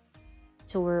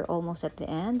 So we're almost at the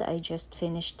end. I just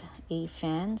finished a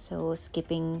fan, so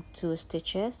skipping 2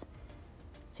 stitches,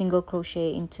 single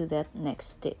crochet into that next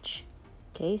stitch.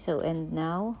 Okay, so and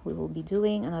now we will be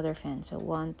doing another fan. So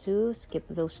 1, 2, skip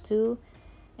those 2,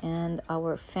 and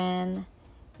our fan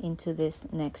into this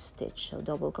next stitch. So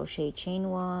double crochet, chain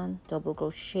 1, double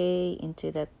crochet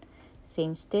into that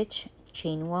same stitch,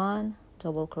 chain 1,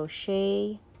 double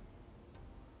crochet,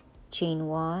 chain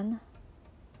 1,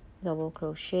 double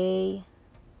crochet,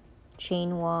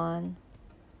 chain 1,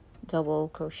 double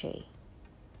crochet.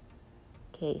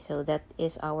 Okay, so that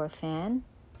is our fan.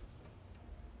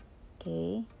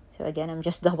 Okay, so again, I'm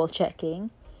just double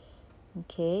checking.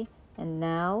 Okay, and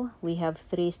now we have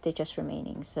 3 stitches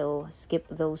remaining, so skip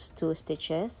those 2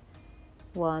 stitches,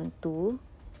 1, 2,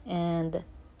 and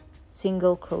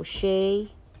single crochet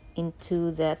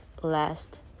into that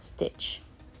last stitch.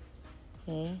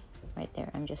 Okay, right there.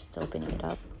 I'm just opening it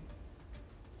up.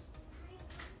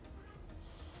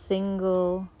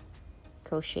 Single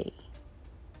crochet.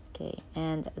 Okay,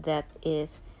 and that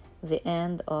is the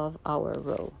end of our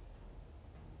row.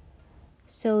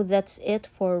 So that's it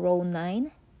for row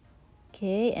 9.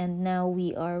 Okay, and now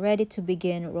we are ready to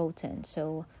begin row 10.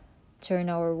 So turn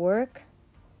our work,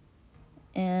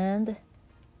 and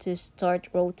to start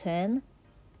row 10,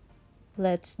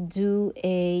 let's do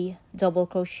a double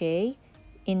crochet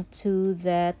into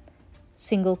that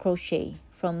single crochet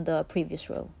from the previous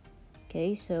row.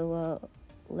 Okay, so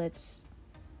let's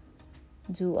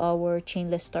do our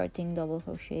chainless starting double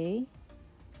crochet.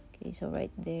 Okay, so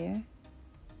right there.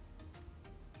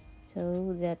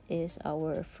 So that is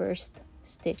our first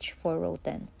stitch for row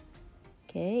 10.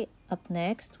 Okay, up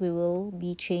next we will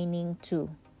be chaining 2.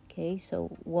 Okay,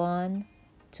 so 1,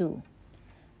 2.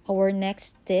 Our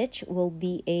next stitch will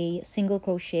be a single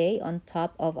crochet on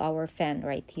top of our fan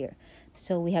right here.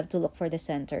 So we have to look for the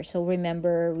center. So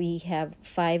remember, we have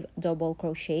 5 double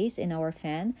crochets in our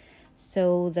fan.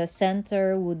 So the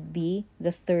center would be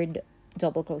the 3rd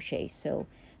double crochet. So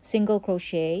single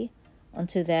crochet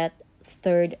onto that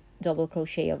 3rd double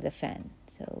crochet of the fan.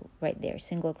 So right there,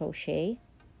 single crochet.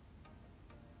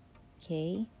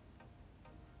 Okay,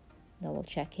 double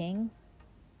checking.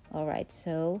 All right,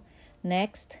 so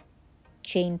next,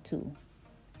 chain 2.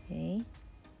 Okay,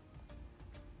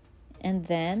 and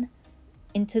then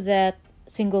into that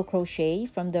single crochet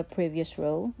from the previous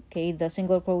row. Okay, the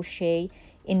single crochet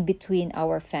in between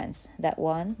our fans, that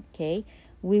one. Okay,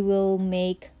 we will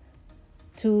make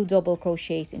 2 double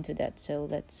crochets into that. So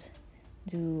let's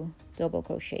do double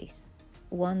crochets.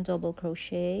 1 double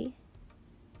crochet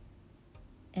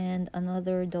and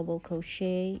another double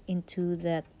crochet into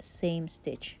that same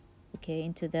stitch. Okay,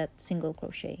 into that single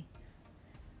crochet,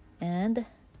 and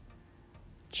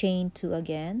chain 2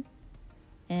 again,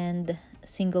 and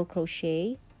single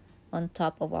crochet on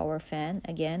top of our fan.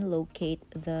 Again, locate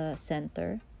the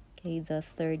center. Okay, the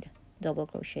 3rd double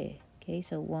crochet. Okay,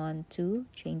 so 1, 2,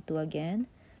 chain 2 again,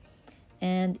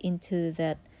 and into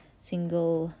that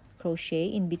single crochet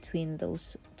in between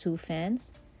those 2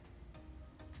 fans,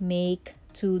 make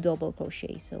 2 double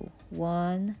crochet. So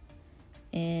 1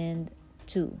 and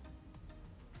 2.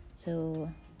 So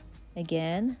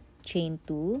again, chain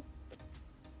 2,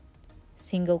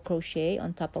 single crochet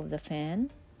on top of the fan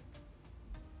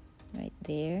right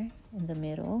there in the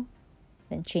middle,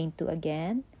 then chain 2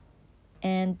 again,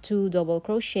 and 2 double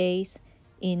crochets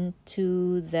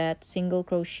into that single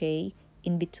crochet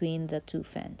in between the 2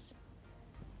 fans.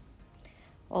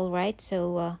 All right,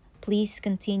 so please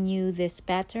continue this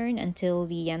pattern until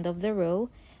the end of the row,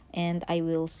 and I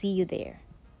will see you there.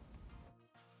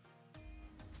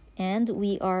 And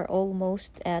we are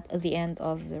almost at the end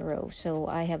of the row. So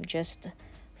I have just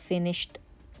finished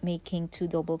making 2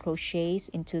 double crochets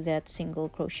into that single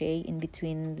crochet in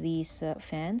between these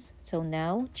fans. So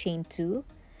now chain 2,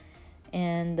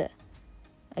 and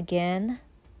again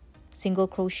single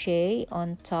crochet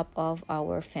on top of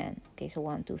our fan. Okay, so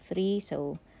 1, 2, 3.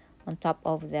 So on top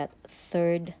of that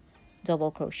 3rd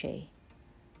double crochet.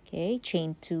 Okay,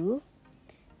 chain 2,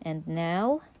 and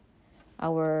now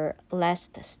our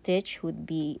last stitch would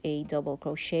be a double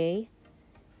crochet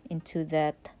into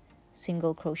that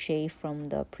single crochet from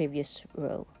the previous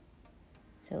row.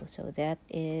 So that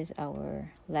is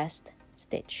our last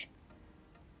stitch,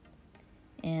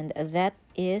 and that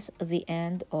is the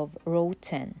end of row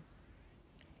 10.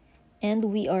 And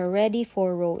we are ready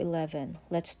for row 11.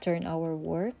 Let's turn our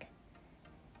work,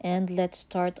 and let's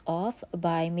start off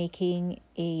by making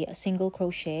a single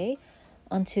crochet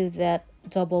onto that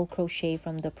double crochet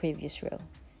from the previous row,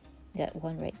 that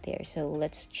one right there. So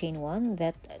let's chain 1.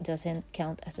 That doesn't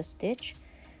count as a stitch.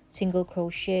 Single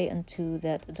crochet onto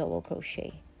that double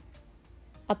crochet.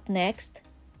 Up next,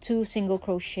 2 single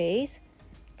crochets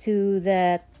to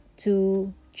that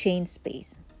 2 chain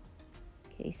space.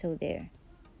 Okay, so there,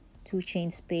 2 chain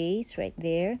space right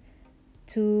there,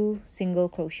 2 single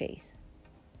crochets.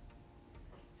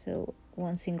 So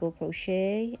 1 single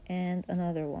crochet and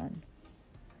another one.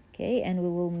 Okay, and we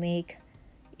will make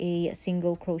a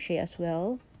single crochet as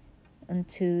well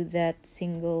onto that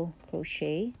single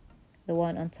crochet, the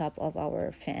one on top of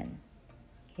our fan.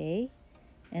 Okay,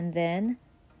 and then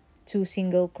 2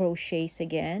 single crochets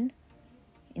again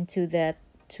into that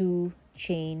 2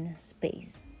 chain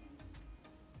space.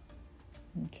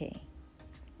 Okay,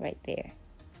 right there.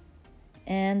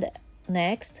 And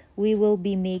next we will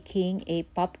be making a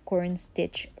popcorn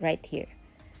stitch right here.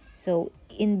 So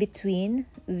in between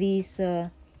these 2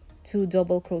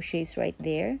 double crochets right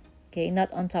there. Okay,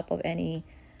 not on top of any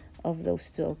of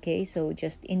those 2. Okay, so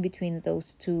just in between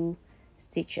those 2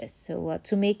 stitches. So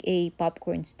to make a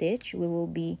popcorn stitch, we will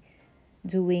be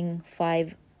doing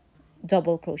 5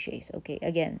 double crochets. Okay,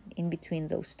 again, in between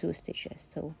those 2 stitches.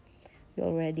 So we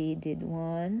already did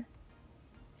 1,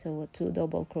 so 2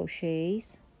 double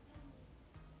crochets,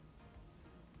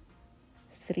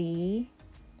 3,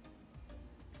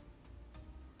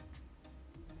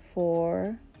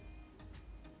 4,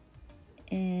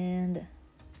 and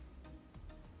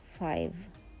 5.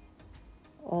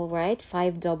 All right,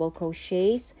 5 double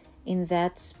crochets in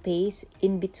that space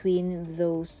in between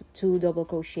those 2 double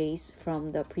crochets from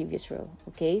the previous row.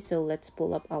 Okay, so let's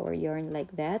pull up our yarn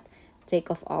like that, take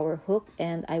off our hook,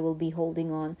 and I will be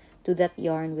holding on to that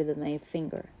yarn with my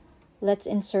finger. Let's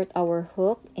insert our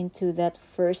hook into that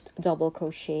first double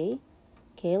crochet.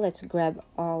 Okay, let's grab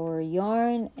our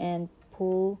yarn and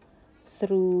pull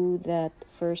through that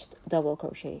first double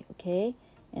crochet. Okay,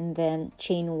 and then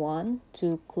chain 1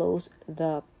 to close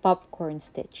the popcorn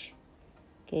stitch.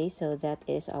 Okay, so that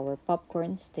is our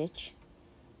popcorn stitch.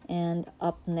 And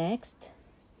up next,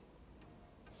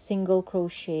 single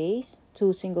crochets,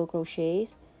 2 single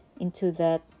crochets into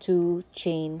that 2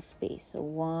 chain space. So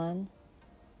 1,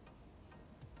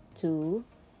 2,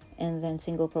 and then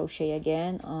single crochet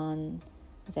again on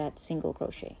that single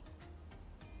crochet.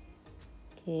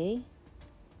 Okay,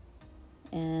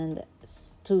 and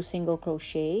 2 single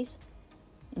crochets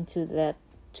into that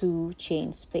 2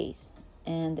 chain space.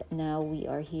 And now we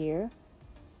are here,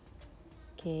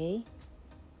 okay,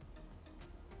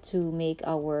 to make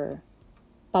our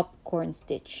popcorn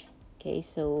stitch. Okay,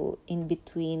 so in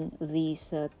between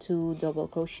these 2 double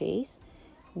crochets,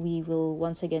 we will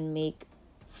once again make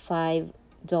 5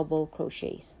 double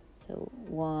crochets. So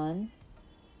 1,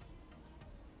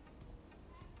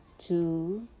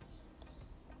 2,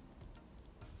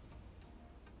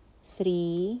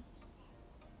 3,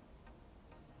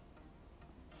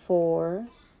 4,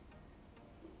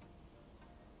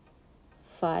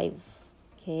 5.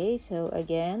 Okay, so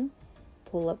again,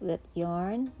 pull up that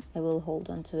yarn. I will hold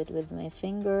on to it with my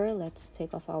finger. Let's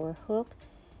take off our hook,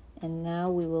 and now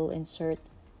we will insert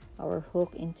our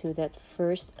hook into that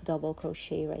first double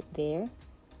crochet right there.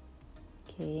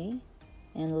 Okay,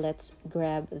 and let's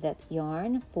grab that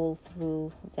yarn, pull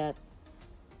through that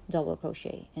double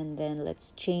crochet, and then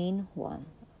let's chain 1.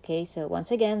 Okay, so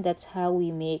once again, that's how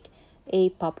we make a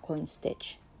popcorn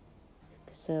stitch.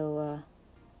 So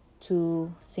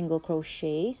 2 single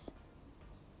crochets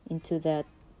into that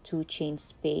 2 chain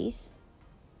space,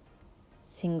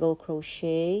 single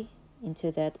crochet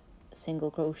into that single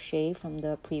crochet from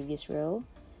the previous row,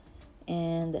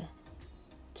 and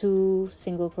 2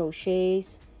 single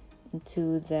crochets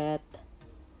into that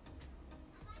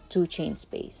 2 chain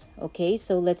space. Okay,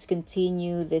 so let's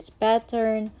continue this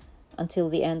pattern until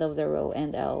the end of the row,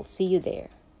 and I'll see you there.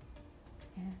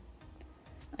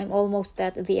 I'm almost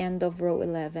at the end of row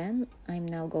 11. I'm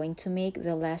now going to make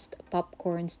the last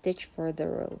popcorn stitch for the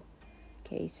row.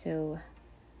 Okay, so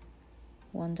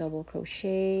 1 double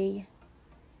crochet,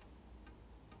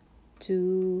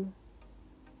 2,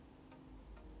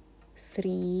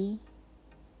 3,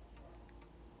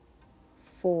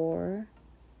 4,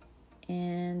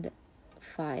 and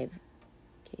 5.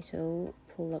 Okay, so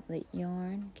pull up the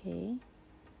yarn. Okay,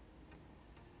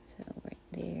 so right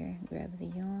there, grab the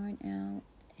yarn out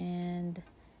and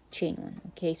chain 1.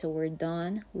 Okay, so we're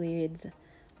done with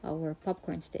our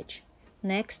popcorn stitch.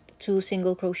 Next, 2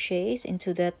 single crochets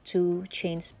into that 2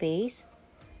 chain space,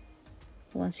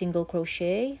 1 single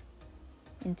crochet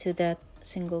into that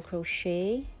single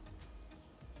crochet.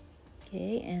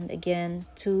 Okay, and again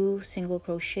 2 single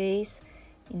crochets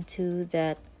into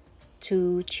that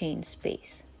 2 chain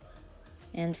space,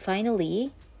 and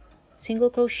finally single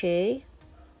crochet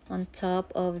on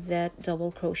top of that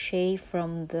double crochet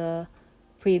from the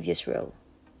previous row.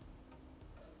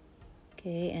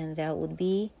 Okay, and that would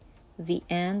be the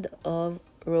end of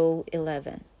row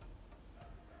 11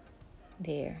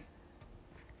 there,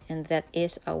 and that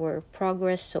is our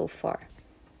progress so far.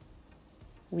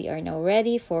 We are now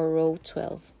ready for row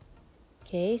 12.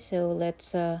 Okay, so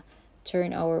let's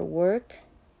turn our work,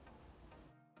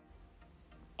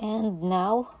 and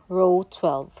now row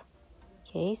 12.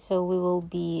 Okay, so we will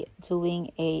be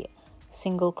doing a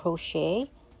single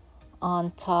crochet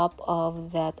on top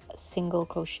of that single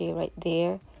crochet right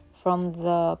there from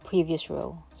the previous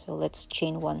row. So let's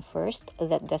chain 1 first.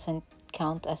 That doesn't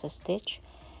count as a stitch,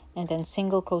 and then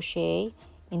single crochet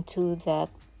into that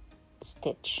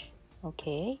stitch.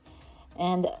 Okay,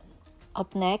 and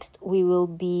up next we will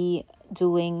be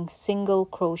doing single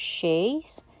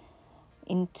crochets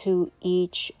into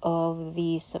each of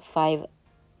these 5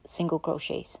 single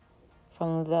crochets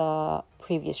from the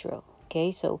previous row.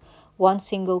 Okay, so one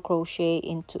single crochet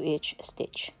into each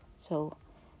stitch. So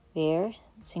there,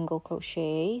 single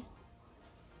crochet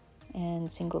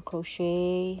and single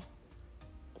crochet,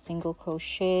 single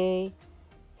crochet,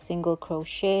 single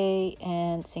crochet,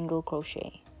 and single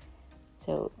crochet.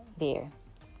 So there.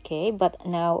 Okay, but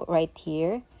now right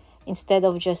here, instead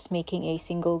of just making a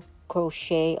single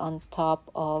crochet on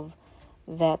top of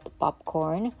that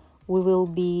popcorn, we will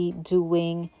be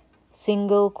doing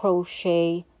single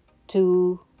crochet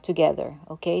 2 together.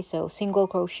 Okay, so single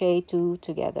crochet 2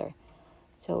 together.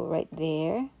 So right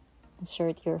there,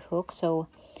 insert your hook. So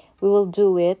we will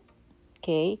do it,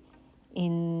 okay,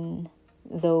 in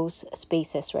those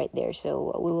spaces right there.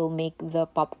 So we will make the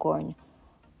popcorn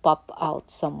pop out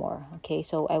some more. Okay,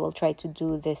 so I will try to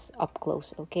do this up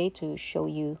close, okay, to show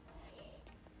you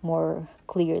more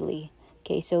clearly.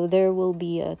 Okay, so there will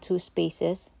be 2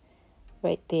 spaces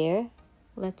right there.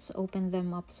 Let's open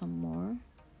them up some more.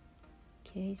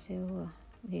 Okay, so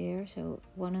there, so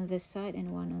one on this side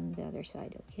and one on the other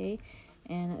side. Okay,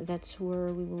 and that's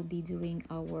where we will be doing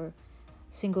our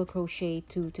single crochet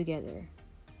 2 together.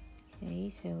 Okay,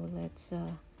 so let's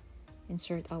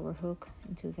insert our hook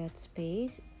into that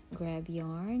space, grab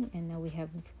yarn, and now we have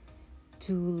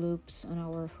 2 loops on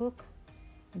our hook.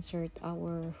 Insert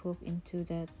our hook into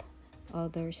that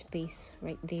other space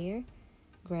right there,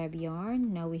 grab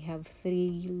yarn. Now we have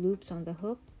 3 loops on the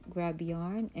hook, grab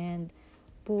yarn, and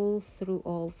pull through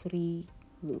all 3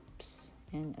 loops,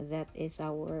 and that is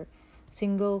our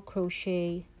single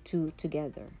crochet 2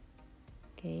 together.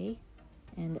 Okay,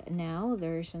 and now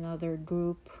there's another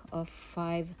group of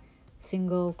 5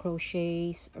 single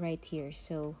crochets right here.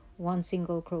 So 1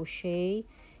 single crochet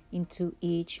into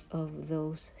each of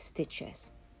those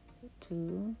stitches. So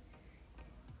 2,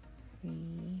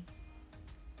 3,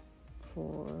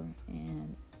 4,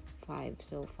 and 5.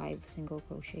 So 5 single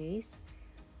crochets.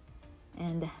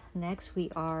 And next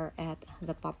we are at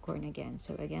the popcorn again.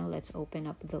 So again, let's open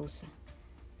up those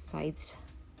sides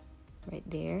right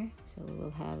there. So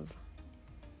we'll have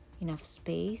enough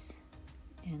space,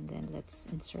 and then let's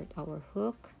insert our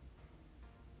hook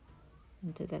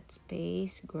into that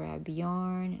space, grab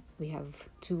yarn. We have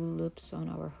 2 loops on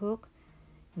our hook,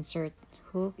 insert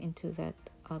hook into that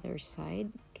other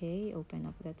side. Okay, open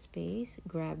up that space,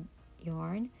 grab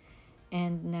yarn,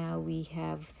 and now we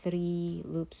have 3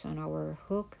 loops on our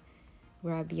hook,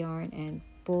 grab yarn, and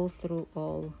pull through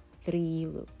all 3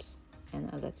 loops, and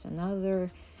that's another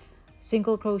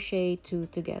single crochet 2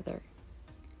 together.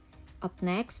 Up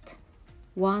next,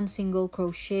 1 single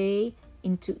crochet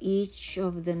into each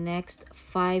of the next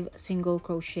 5 single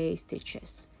crochet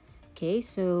stitches. Okay,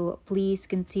 so please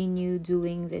continue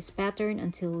doing this pattern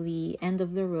until the end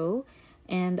of the row,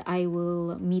 and I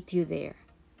will meet you there.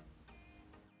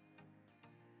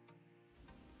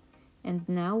 And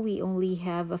now we only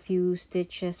have a few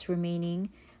stitches remaining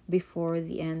before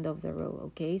the end of the row.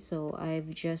 Okay, so I've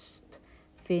just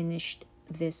finished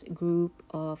this group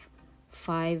of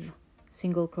 5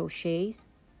 single crochets,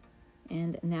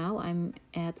 and now I'm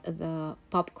at the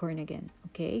popcorn again.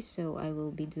 Okay, so I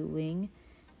will be doing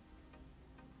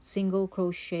single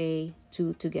crochet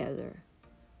 2 together.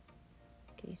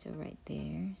 Okay, so right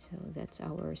there, so that's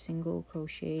our single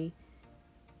crochet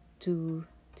 2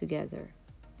 together.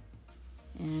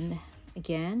 And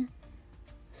again,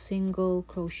 single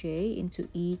crochet into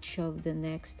each of the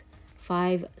next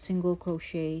 5 single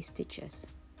crochet stitches.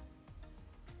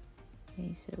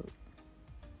 Okay, so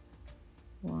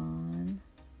 1,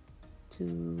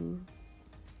 2,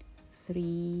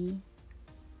 3,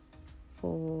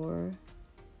 4,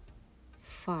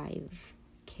 5.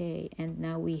 Okay, and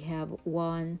now we have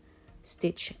 1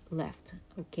 stitch left.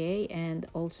 Okay, and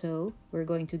also we're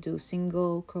going to do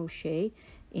single crochet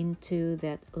into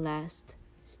that last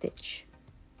stitch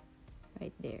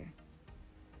right there.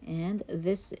 And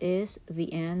this is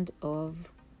the end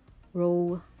of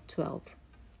row 12.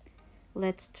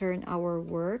 Let's turn our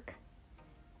work,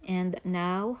 and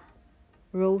now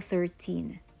row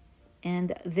 13,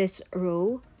 and this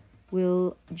row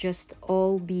will just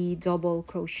all be double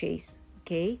crochets.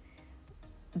 Okay,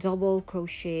 double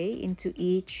crochet into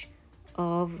each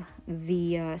of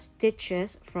the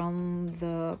stitches from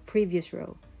the previous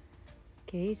row.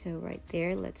 Okay, so right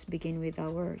there, let's begin with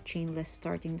our chainless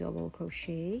starting double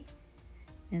crochet,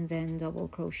 and then double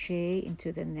crochet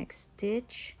into the next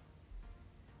stitch,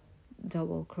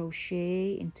 double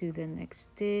crochet into the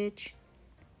next stitch,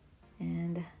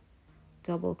 and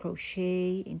double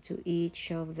crochet into each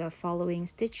of the following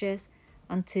stitches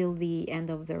until the end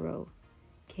of the row.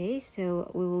 Okay,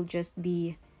 so we will just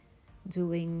be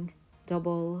doing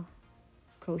double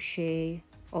crochet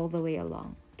all the way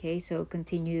along. Okay, so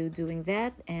continue doing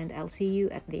that and I'll see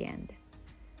you at the end.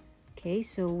 Okay,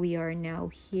 so we are now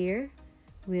here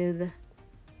with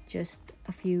just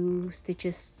a few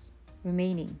stitches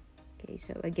remaining. Okay,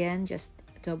 so again, just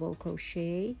double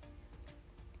crochet,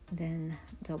 then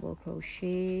double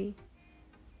crochet,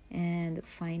 and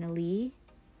finally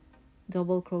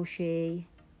double crochet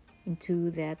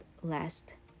into that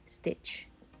last stitch.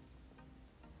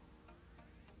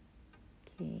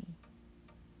 Okay,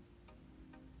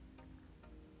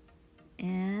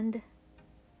 and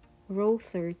row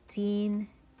 13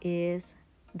 is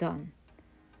done.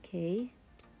 Okay,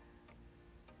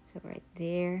 so right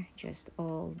there, just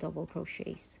all double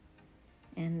crochets.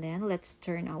 And then let's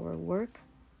turn our work.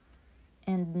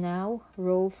 And now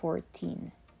row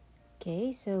 14.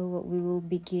 Okay, so we will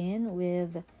begin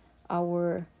with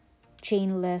our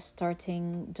chainless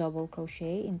starting double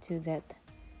crochet into that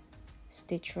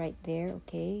stitch right there.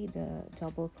 Okay, the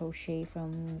double crochet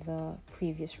from the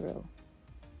previous row.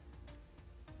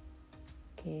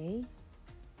 Okay,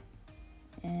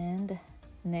 and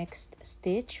next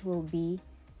stitch will be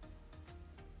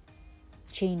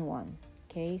chain 1.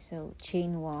 Okay, so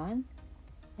chain 1,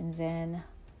 and then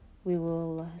we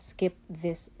will skip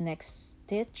this next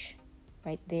stitch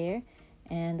right there,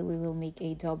 and we will make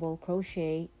a double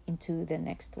crochet into the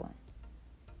next one.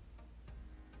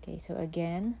 Okay, so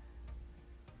again,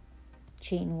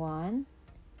 chain 1,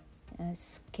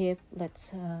 let's skip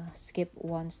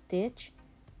 1 stitch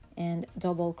and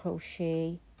double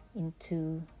crochet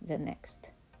into the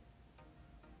next.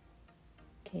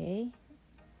 Okay,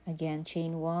 again,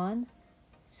 chain 1,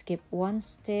 skip 1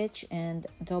 stitch and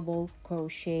double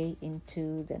crochet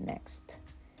into the next.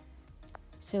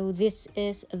 So this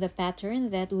is the pattern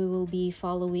that we will be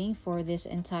following for this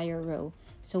entire row.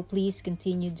 So please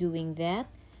continue doing that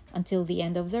until the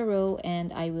end of the row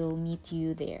and I will meet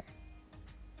you there.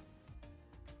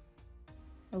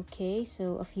 Okay,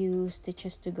 so a few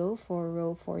stitches to go for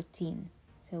row 14.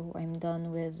 So I'm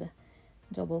done with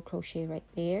double crochet right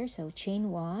there. So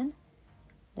chain 1,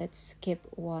 let's skip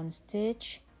 1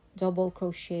 stitch, double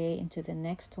crochet into the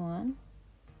next one.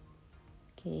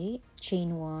 Okay,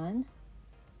 chain 1,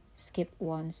 skip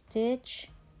 1 stitch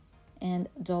and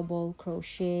double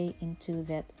crochet into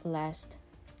that last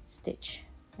stitch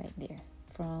right there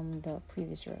from the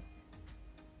previous row.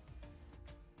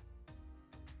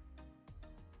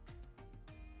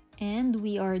 And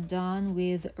we are done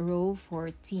with row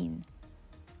 14.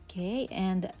 Okay,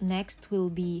 and next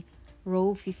will be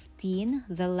row 15,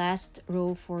 the last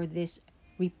row for this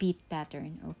repeat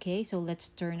pattern. Okay, so let's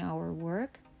turn our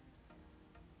work.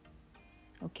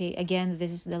 Okay, again,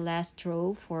 this is the last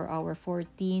row for our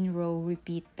 14 row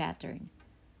repeat pattern.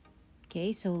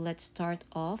 Okay, so let's start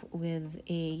off with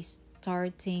a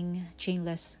starting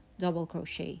chainless double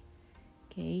crochet.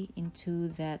 Okay, into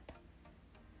that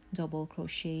double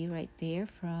crochet right there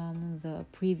from the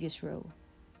previous row.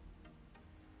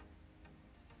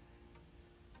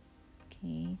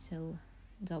 Okay, so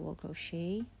double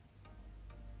crochet.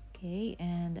 Okay,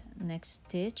 and next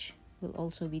stitch will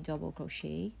also be double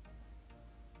crochet.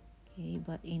 Okay,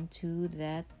 but into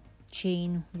that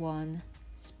chain 1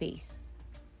 space.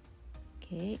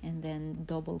 Okay, and then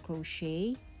double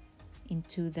crochet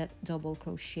into that double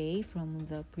crochet from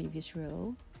the previous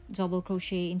row, double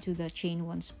crochet into the chain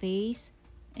 1 space,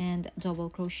 and double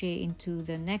crochet into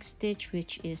the next stitch,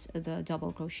 which is the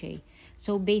double crochet.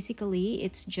 So basically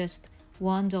it's just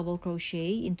 1 double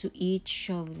crochet into each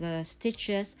of the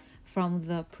stitches from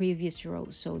the previous row.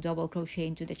 So double crochet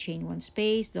into the chain 1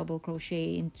 space, double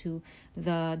crochet into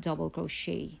the double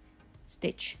crochet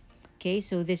stitch. Okay,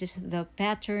 so this is the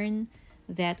pattern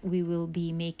that we will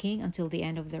be making until the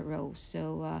end of the row.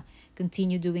 So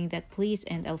continue doing that please,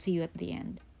 and I'll see you at the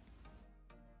end.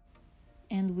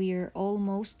 And we're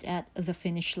almost at the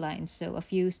finish line, so a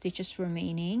few stitches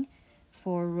remaining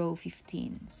for row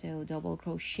 15. So double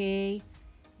crochet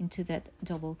into that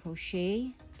double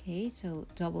crochet. Okay, so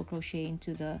double crochet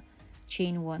into the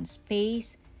chain 1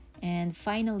 space, and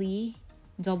finally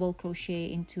double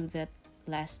crochet into that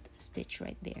last stitch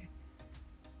right there.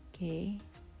 Okay,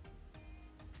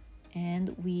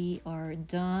 and we are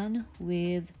done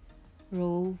with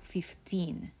row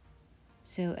 15.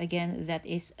 So again, that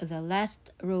is the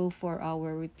last row for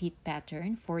our repeat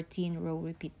pattern, 14 row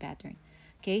repeat pattern.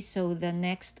 Okay, so the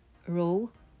next row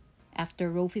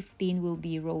after row 15 will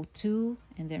be row 2,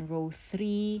 and then row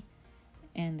 3,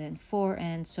 and then 4,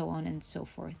 and so on and so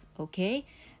forth. Okay,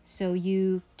 so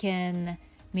you can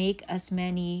make as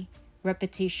many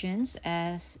repetitions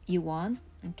as you want.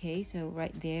 Okay, so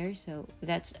right there, so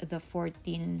that's the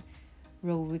 14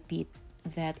 row repeat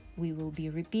that we will be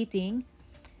repeating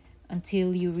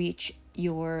until you reach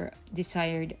your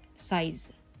desired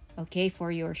size, okay,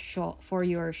 for your shawl.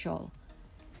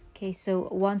 Okay, so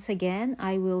once again,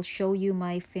 I will show you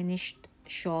my finished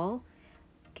shawl,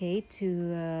 okay,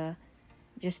 to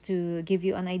just to give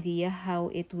you an idea how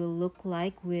it will look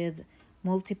like with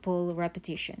multiple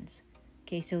repetitions.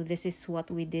 Okay, so this is what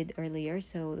we did earlier.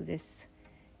 So this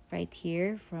right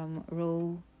here from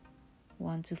row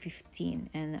 1 to 15,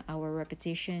 and our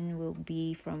repetition will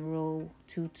be from row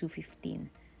 2 to 15.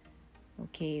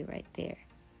 Okay, right there.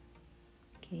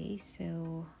 Okay,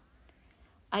 so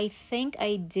I think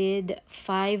I did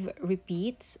 5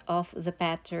 repeats of the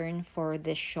pattern for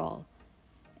this shawl.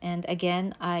 And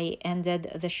again, I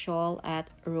ended the shawl at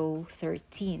row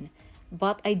 13.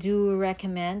 But I do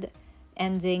recommend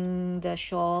ending the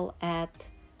shawl at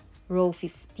row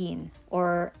 15,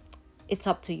 or it's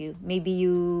up to you. Maybe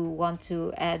you want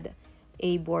to add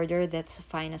a border, that's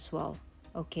fine as well,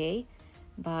 okay?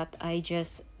 But I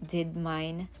just did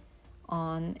mine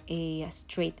on a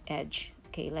straight edge,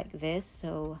 okay, like this.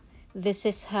 So this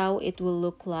is how it will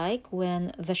look like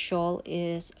when the shawl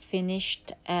is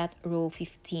finished at row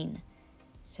 15.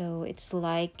 So it's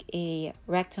like a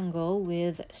rectangle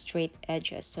with straight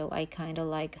edges, so I kind of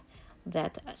like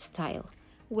that style.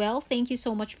 Well, thank you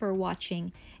so much for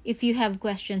watching. If you have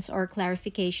questions or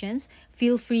clarifications,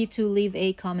 feel free to leave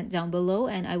a comment down below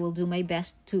and I will do my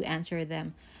best to answer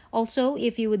them. Also,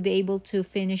 if you would be able to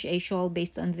finish a shawl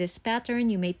based on this pattern,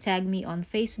 you may tag me on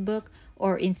Facebook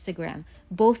or Instagram.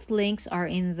 Both links are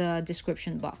in the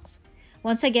description box.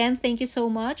 Once again, thank you so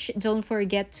much. Don't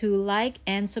forget to like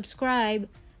and subscribe.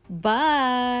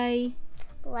 Bye!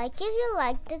 Like if you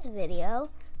like this video,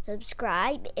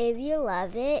 subscribe if you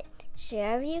love it,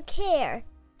 share if you care.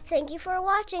 Thank you for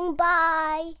watching.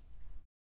 Bye!